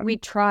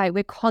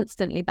 we're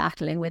constantly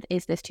battling with,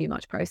 is this too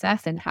much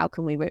process, and how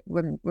can we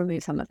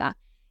remove some of that?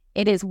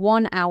 It is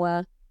 1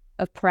 hour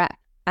of prep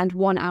and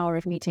 1 hour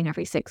of meeting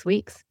every 6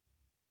 weeks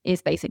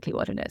is basically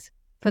what it is.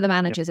 For the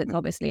managers, It's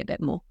obviously a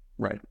bit more.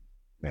 Right.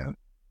 Yeah.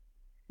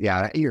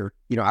 Yeah.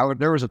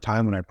 There was a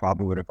time when I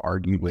probably would have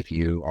argued with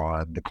you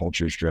on the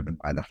cultures driven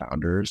by the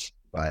founders,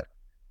 but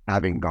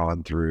having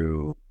gone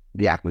through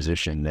the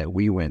acquisition that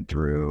we went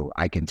through,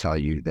 I can tell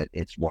you that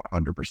it's 100%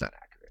 accurate.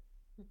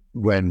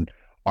 When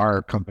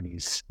our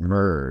companies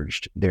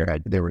merged,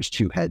 there was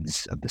 2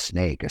 heads of the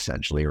snake,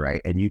 essentially,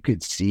 right? And you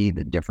could see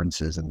the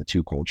differences in the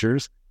 2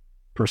 cultures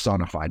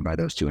personified by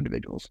those 2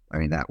 individuals. I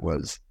mean, that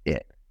was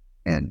it.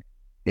 And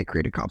it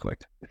created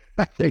conflict.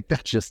 I think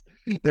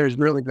there's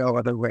really no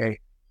other way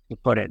to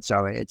put it.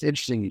 So it's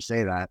interesting you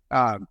say that.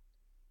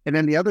 And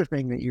then the other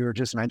thing that you were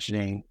just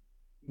mentioning,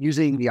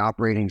 using the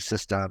operating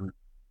system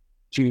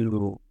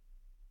to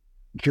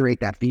curate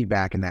that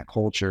feedback and that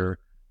culture.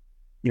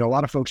 A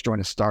lot of folks join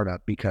a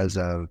startup because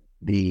of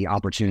the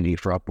opportunity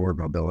for upward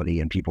mobility,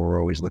 and people are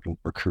always looking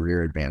for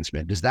career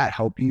advancement. Does that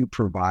help you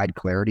provide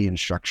clarity and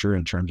structure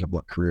in terms of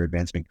what career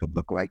advancement could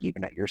look like,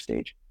 even at your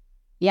stage?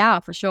 Yeah,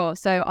 for sure.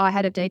 So our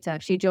head of data,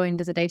 she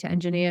joined as a data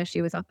engineer.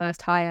 She was our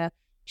first hire.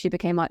 She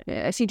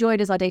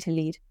joined as our data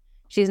lead.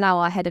 She's now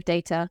our head of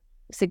data,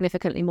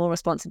 significantly more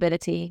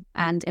responsibility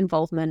and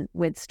involvement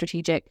with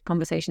strategic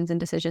conversations and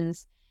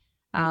decisions.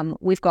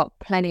 We've got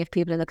plenty of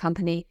people in the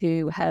company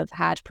who have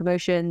had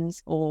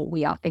promotions, or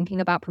we are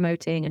thinking about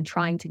promoting and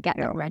trying to get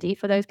them ready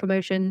for those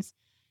promotions.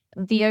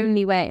 The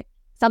only way,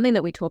 something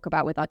that we talk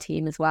about with our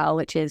team as well,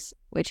 which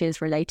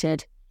is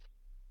related.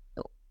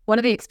 One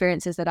of the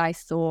experiences that I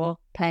saw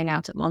playing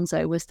out at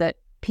Monzo was that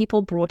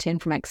people brought in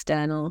from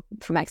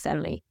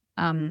externally,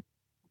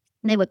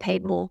 they were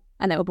paid more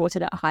and they were brought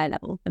in at a higher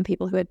level than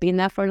people who had been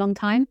there for a long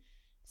time.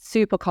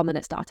 Super common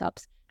at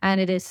startups.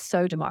 And it is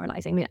so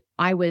demoralizing. I mean,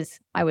 I was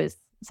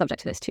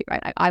subject to this too,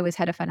 right? I was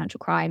head of financial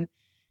crime,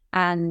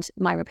 and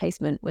my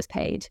replacement was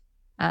paid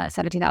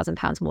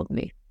 £70,000 more than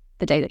me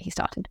the day that he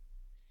started.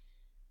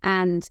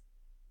 And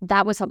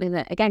that was something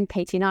that, again,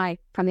 Katie and I,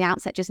 from the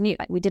outset, just knew,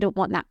 like, we didn't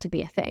want that to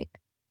be a thing.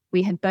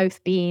 We had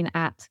both been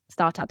at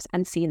startups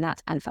and seen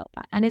that and felt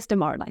that. And it's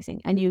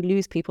demoralizing, and you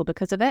lose people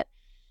because of it.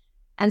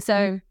 And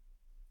so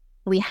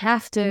we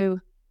have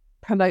to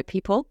promote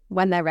people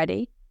when they're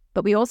ready,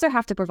 but we also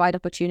have to provide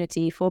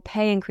opportunity for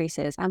pay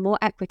increases and more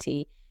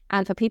equity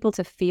and for people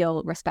to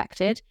feel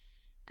respected.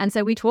 And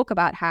so we talk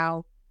about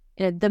how,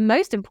 the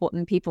most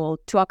important people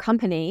to our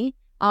company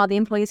are the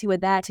employees who are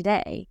there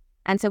today.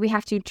 And so we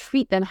have to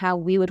treat them how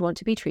we would want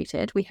to be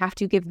treated. We have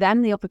to give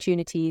them the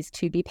opportunities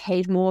to be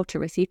paid more, to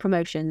receive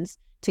promotions,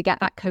 to get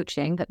that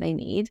coaching that they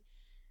need.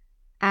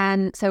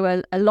 And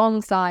so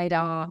alongside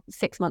our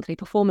 6-monthly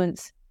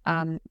performance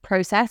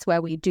process,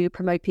 where we do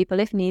promote people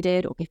if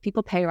needed or give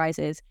people pay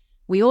rises,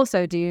 we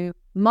also do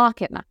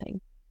market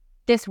mapping.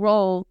 This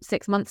role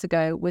 6 months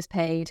ago was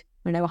paid,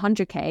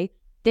 100K.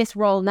 This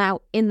role now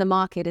in the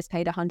market is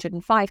paid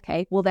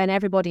 105K. Well, then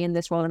everybody in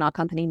this role in our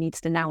company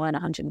needs to now earn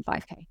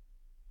 105K.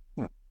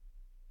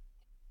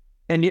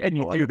 And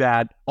you do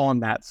that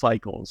on that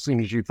cycle as soon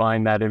as you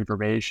find that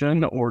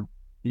information, or,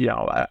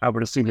 I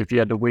would assume if you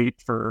had to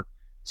wait for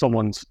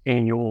someone's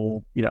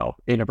annual,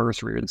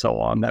 anniversary and so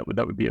on, that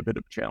would be a bit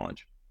of a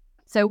challenge.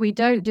 So we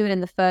don't do it in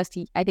the first,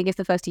 I think it's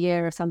the first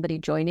year of somebody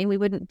joining. We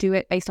wouldn't do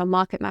it based on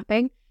market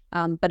mapping.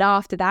 But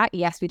after that,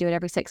 yes, we do it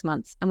every 6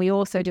 months. And we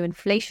also do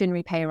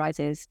inflationary pay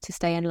rises to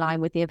stay in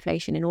line with the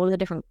inflation in all of the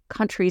different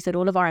countries that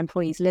all of our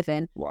employees live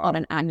in on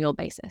an annual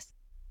basis.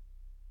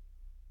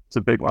 It's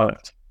a big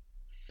lift.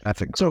 That's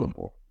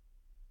incredible.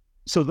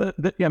 So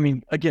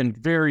again,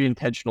 very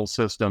intentional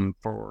system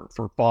for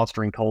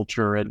fostering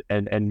culture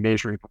and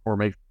measuring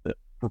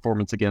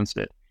performance against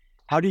it.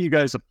 How do you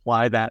guys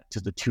apply that to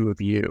the two of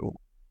you?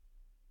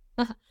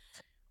 Oh,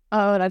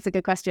 that's a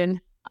good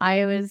question.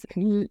 I was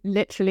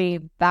literally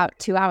about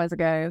 2 hours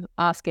ago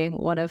asking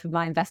one of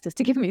my investors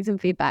to give me some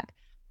feedback.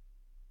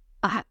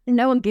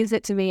 No one gives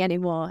it to me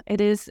anymore. It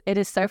is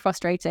so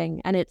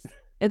frustrating, and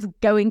it's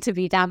going to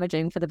be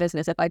damaging for the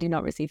business if I do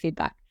not receive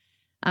feedback.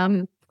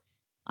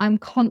 I'm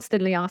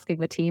constantly asking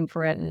the team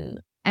for it, and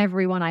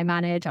everyone I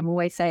manage, I'm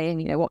always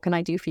saying, what can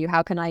I do for you?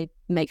 How can I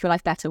make your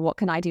life better? What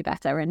can I do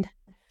better? And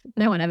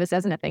no one ever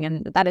says anything,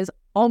 and that is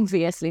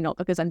obviously not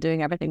because I'm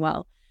doing everything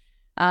well.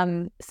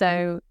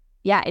 So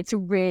yeah, it's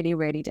really,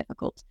 really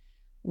difficult.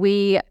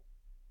 We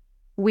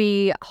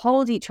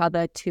hold each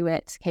other to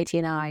it, Katie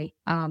and I,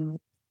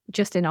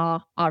 just in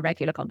our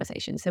regular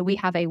conversations. So we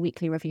have a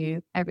weekly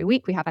review every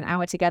week. We have an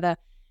hour together.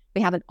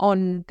 We have an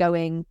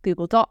ongoing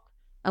Google Doc,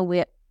 and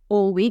we're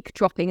all week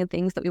dropping in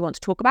things that we want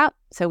to talk about.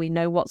 So we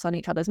know what's on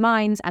each other's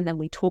minds, and then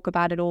we talk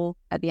about it all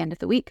at the end of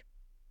the week.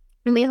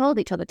 And we hold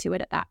each other to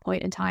it at that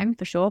point in time,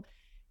 for sure.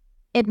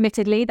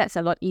 Admittedly, that's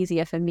a lot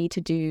easier for me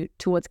to do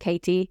towards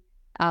Katie.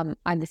 I'm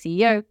the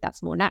CEO.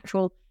 That's more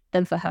natural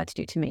than for her to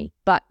do to me.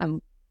 But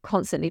I'm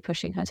constantly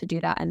pushing her to do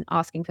that and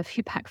asking for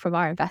feedback from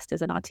our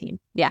investors and our team.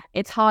 Yeah,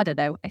 it's harder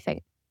though, I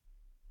think.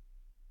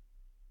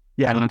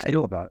 Yeah, I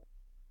know about it.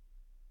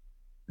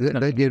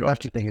 The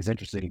lefty thing is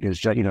interesting because,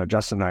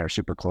 Justin and I are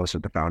super close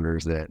with the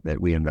founders that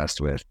we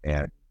invest with,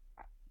 and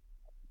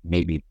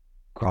maybe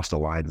cross the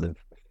lines of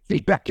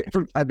feedback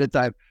from time to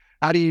time.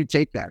 How do you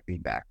take that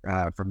feedback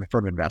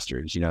from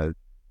investors?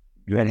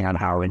 Depending on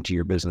how into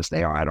your business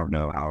they are, I don't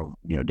know how,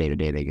 day to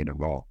day they get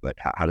involved, but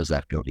how does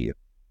that feel to you?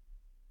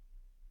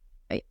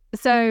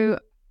 So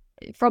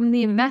from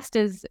the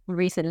investors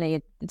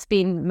recently, it's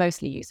been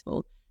mostly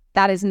useful.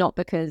 That is not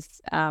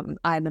because I'm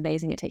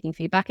amazing at taking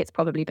feedback. It's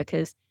probably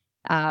because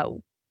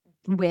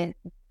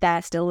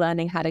they're still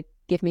learning how to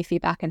give me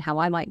feedback and how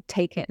I might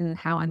take it and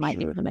how I might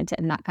implement it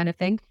and that kind of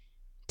thing.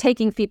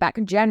 Taking feedback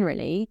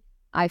generally,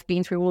 I've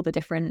been through all the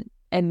different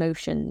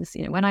emotions.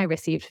 When I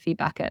received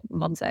feedback at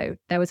Monzo,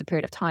 there was a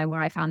period of time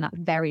where I found that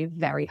very,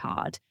 very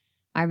hard.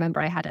 I remember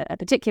I had a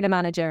particular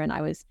manager, and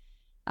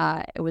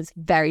it was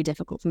very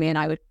difficult for me, and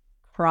I would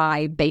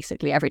cry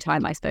basically every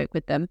time I spoke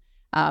with them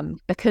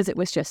because it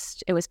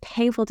was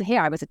painful to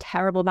hear. I was a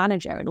terrible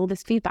manager, and all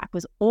this feedback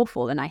was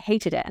awful, and I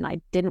hated it, and I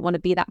didn't want to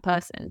be that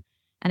person.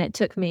 And it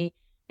took me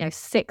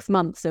 6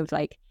 months of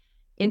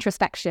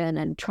introspection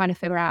and trying to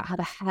figure out how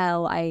the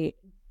hell I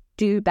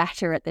do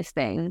better at this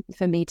thing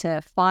for me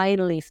to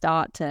finally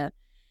start to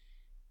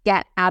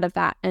get out of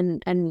that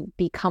and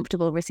be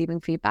comfortable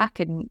receiving feedback.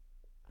 And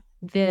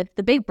the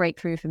big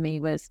breakthrough for me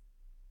was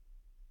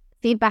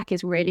feedback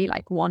is really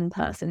one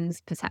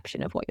person's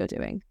perception of what you're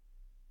doing.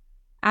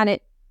 And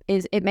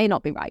it may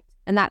not be right.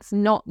 And that's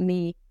not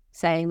me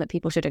saying that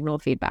people should ignore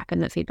feedback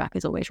and that feedback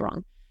is always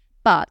wrong.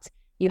 But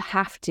you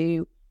have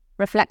to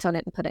reflect on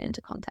it and put it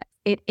into context.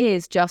 It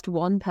is just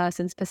one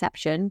person's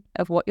perception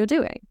of what you're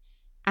doing.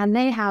 And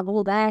they have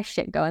all their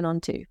shit going on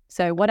too.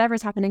 So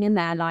whatever's happening in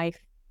their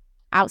life,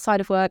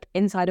 outside of work,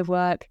 inside of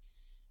work,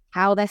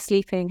 how they're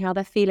sleeping, how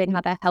they're feeling,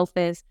 how their health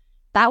is,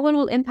 that one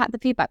will impact the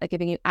feedback they're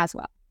giving you as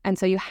well. And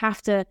so you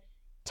have to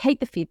take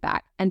the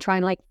feedback and try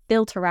and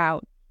filter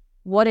out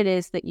what it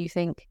is that you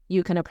think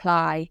you can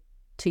apply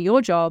to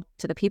your job,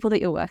 to the people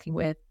that you're working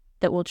with,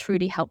 that will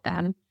truly help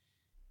them,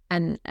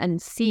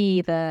 and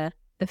see the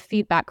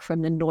feedback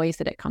from the noise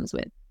that it comes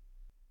with.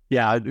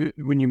 Yeah,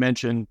 when you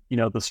mentioned,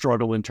 the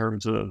struggle in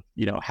terms of,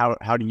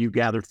 how do you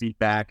gather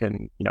feedback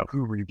and,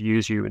 who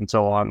reviews you and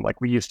so on,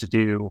 like we used to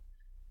do,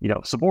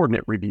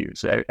 subordinate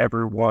reviews.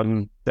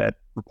 Everyone that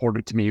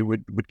reported to me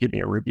would give me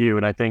a review.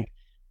 And I think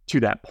to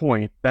that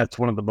point, that's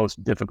one of the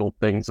most difficult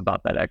things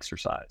about that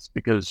exercise,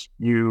 because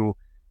you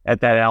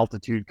at that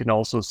altitude can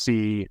also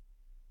see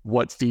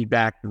what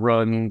feedback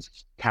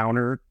runs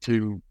counter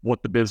to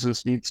what the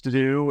business needs to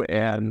do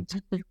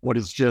and what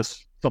is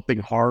just something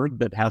hard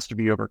that has to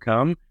be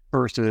overcome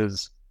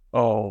versus,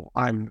 oh,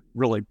 I'm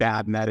really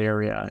bad in that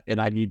area and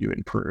I need to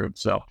improve.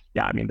 So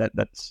yeah, I mean,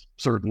 that's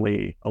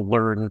certainly a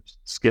learned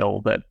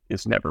skill that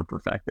is never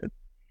perfected.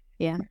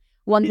 Yeah.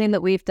 One thing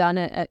that we've done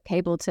at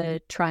Cable to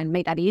try and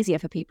make that easier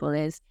for people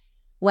is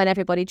when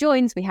everybody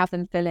joins, we have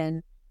them fill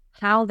in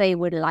how they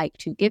would like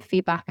to give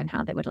feedback and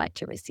how they would like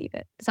to receive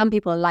it. Some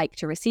people like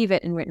to receive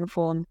it in written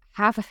form,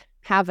 have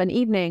an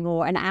evening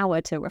or an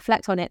hour to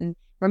reflect on it and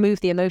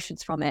remove the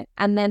emotions from it,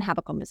 and then have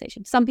a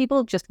conversation. Some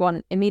people just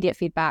want immediate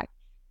feedback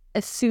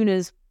as soon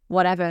as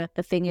whatever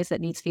the thing is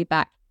that needs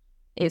feedback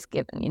is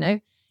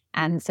given,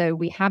 And so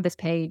we have this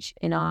page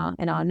in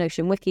our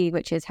Notion wiki,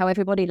 which is how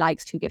everybody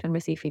likes to give and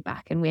receive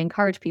feedback. And we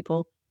encourage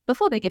people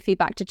before they give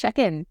feedback to check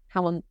in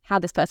how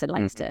this person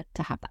likes to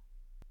have that.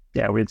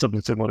 Yeah, we had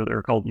something similar.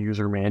 They're called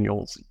user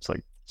manuals. It's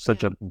like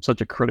such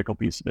a critical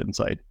piece of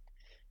insight.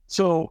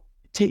 So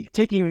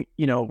taking,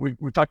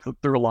 we've talked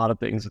through a lot of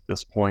things at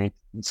this point.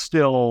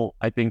 Still,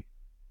 I think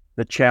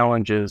the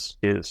challenge is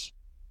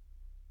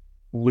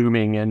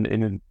looming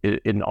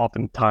and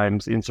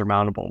oftentimes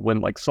insurmountable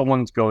when like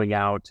someone's going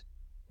out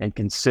and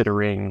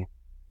considering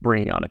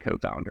bringing on a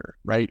co-founder,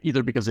 right?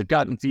 Either because they've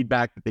gotten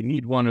feedback that they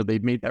need one or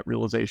they've made that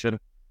realization.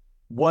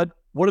 What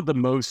are the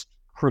most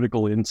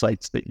critical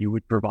insights that you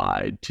would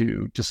provide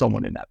to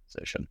someone in that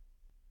position?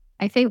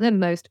 I think the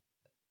most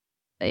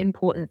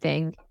important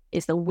thing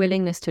is the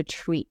willingness to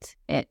treat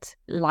it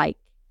like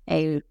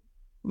a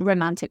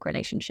romantic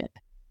relationship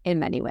in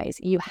many ways.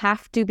 You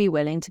have to be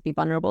willing to be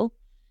vulnerable.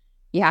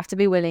 You have to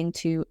be willing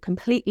to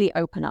completely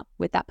open up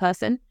with that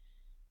person.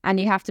 And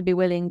you have to be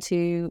willing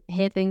to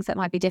hear things that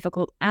might be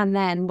difficult and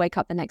then wake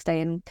up the next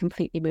day and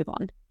completely move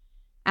on.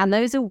 And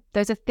those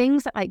are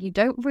things that like you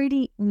don't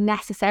really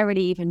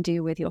necessarily even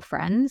do with your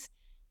friends,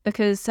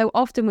 because so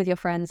often with your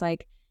friends,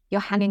 like you're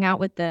hanging out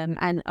with them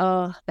and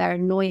they're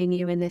annoying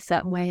you in this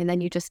certain way, and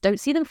then you just don't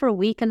see them for a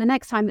week, and the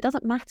next time it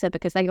doesn't matter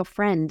because they're your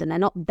friend and they're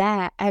not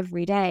there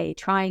every day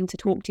trying to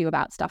talk to you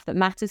about stuff that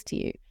matters to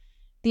you.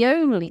 The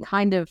only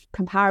kind of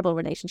comparable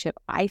relationship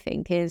I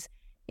think is,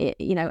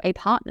 a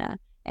partner,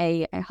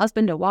 a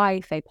husband, a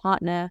wife, a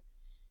partner,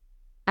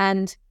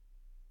 and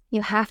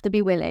you have to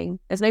be willing.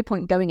 There's no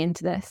point going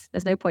into this.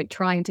 There's no point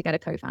trying to get a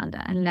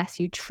co-founder unless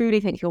you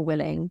truly think you're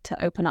willing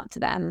to open up to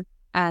them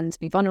and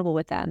be vulnerable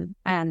with them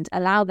and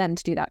allow them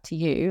to do that to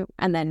you,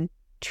 and then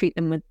treat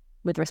them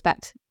with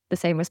respect, the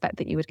same respect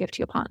that you would give to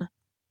your partner.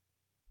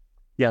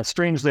 Yeah,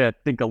 strangely, I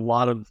think a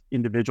lot of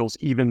individuals,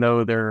 even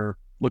though they're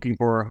looking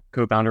for a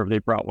co-founder, if they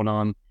brought one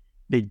on,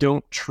 they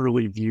don't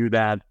truly view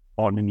that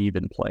on an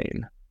even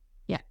plane.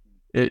 Yeah.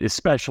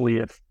 Especially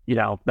if,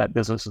 that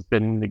business has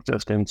been in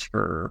existence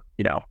for,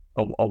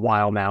 a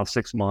while now,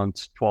 6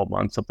 months, 12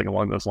 months, something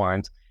along those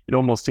lines. It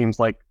almost seems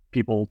like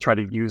people try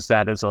to use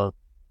that as a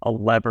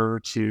lever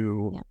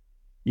to,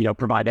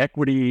 provide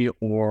equity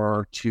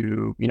or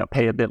to,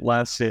 pay a bit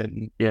less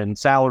in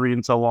salary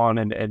and so on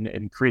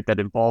and create that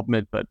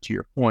involvement. But to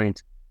your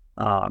point,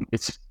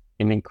 it's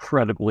an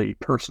incredibly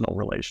personal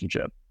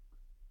relationship.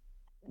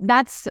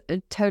 That's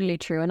totally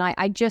true. And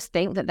I just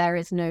think that there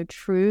is no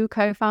true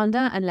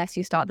co-founder unless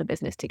you start the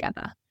business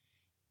together.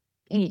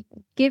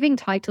 Giving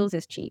titles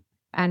is cheap,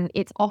 and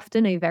it's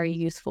often a very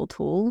useful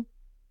tool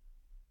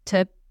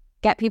to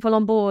get people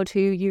on board who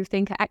you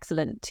think are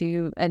excellent,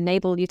 to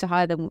enable you to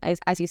hire them,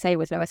 as you say,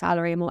 with lower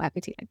salary and more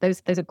equity.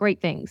 Those are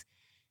great things.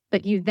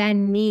 But you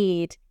then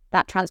need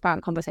that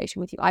transparent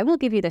conversation with you. I will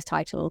give you this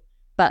title,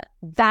 but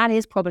that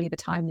is probably the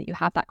time that you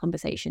have that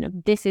conversation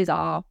of, this is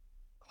our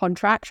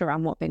contract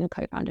around what being a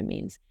co-founder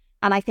means.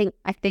 And I think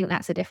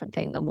that's a different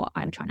thing than what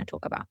I'm trying to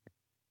talk about.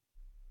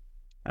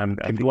 I'm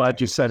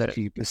glad you said it.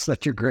 It's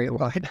such a great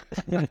line.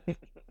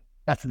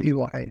 That's the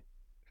line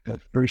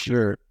for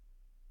sure.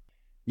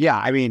 Yeah,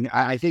 I mean,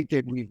 I think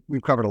that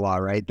we've covered a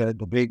lot, right? The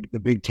big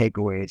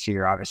takeaways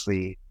here.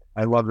 Obviously,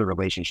 I love the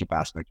relationship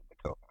aspect of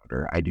the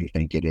co-founder. I do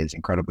think it is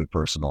incredibly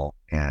personal,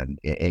 and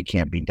it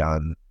can't be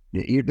done.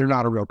 They're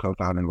not a real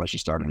co-founder unless you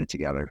started it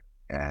together.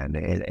 And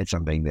it's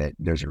something that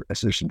there's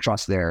some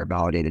trust there,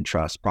 validated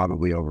trust,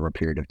 probably over a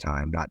period of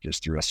time, not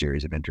just through a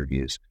series of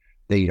interviews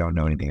that you don't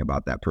know anything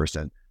about that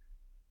person.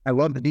 I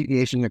love the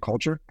deviation in the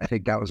culture. I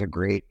think that was a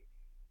great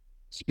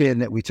spin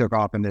that we took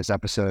off in this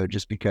episode,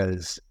 just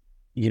because,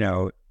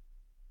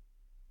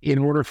 in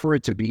order for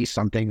it to be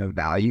something of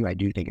value, I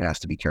do think it has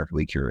to be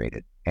carefully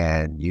curated,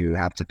 and you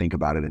have to think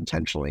about it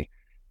intentionally.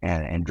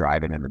 and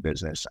drive it in the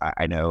business.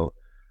 I know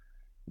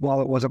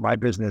while it wasn't my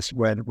business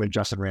when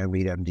Justin ran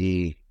Lead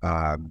MD,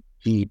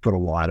 he put a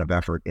lot of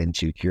effort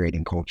into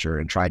curating culture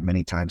and tried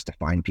many times to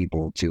find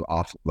people to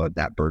offload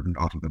that burden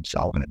off of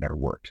himself, and it never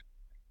worked.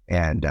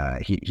 And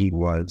he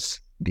was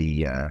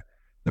the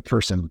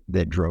person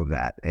that drove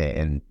that,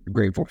 and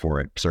grateful for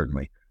it,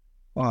 certainly.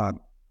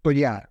 But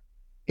yeah,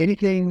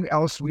 anything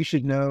else we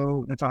should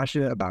know,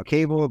 Natasha, about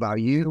Cable,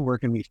 about you? Where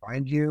can we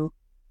find you?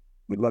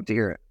 We'd love to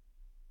hear it.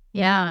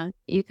 Yeah,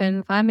 you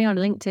can find me on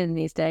LinkedIn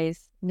these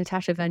days,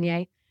 Natasha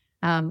Vernier.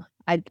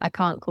 I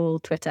can't call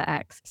Twitter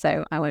X,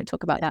 so I won't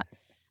talk about that.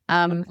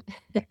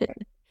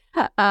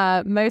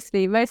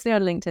 Mostly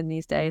on LinkedIn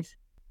these days.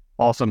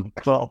 Awesome.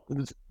 Well,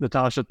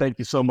 Natasha, thank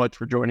you so much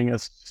for joining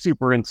us.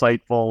 Super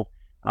insightful.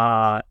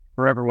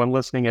 For everyone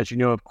listening, as you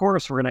know, of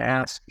course, we're going to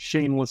ask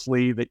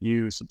shamelessly that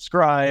you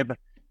subscribe,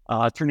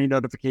 turn your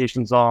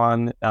notifications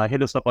on,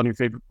 hit us up on your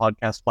favorite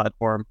podcast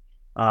platform.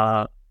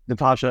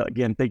 Natasha,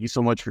 again, thank you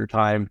so much for your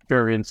time.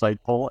 Very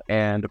insightful,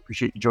 and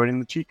appreciate you joining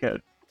the Cheat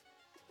Code.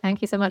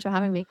 Thank you so much for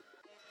having me.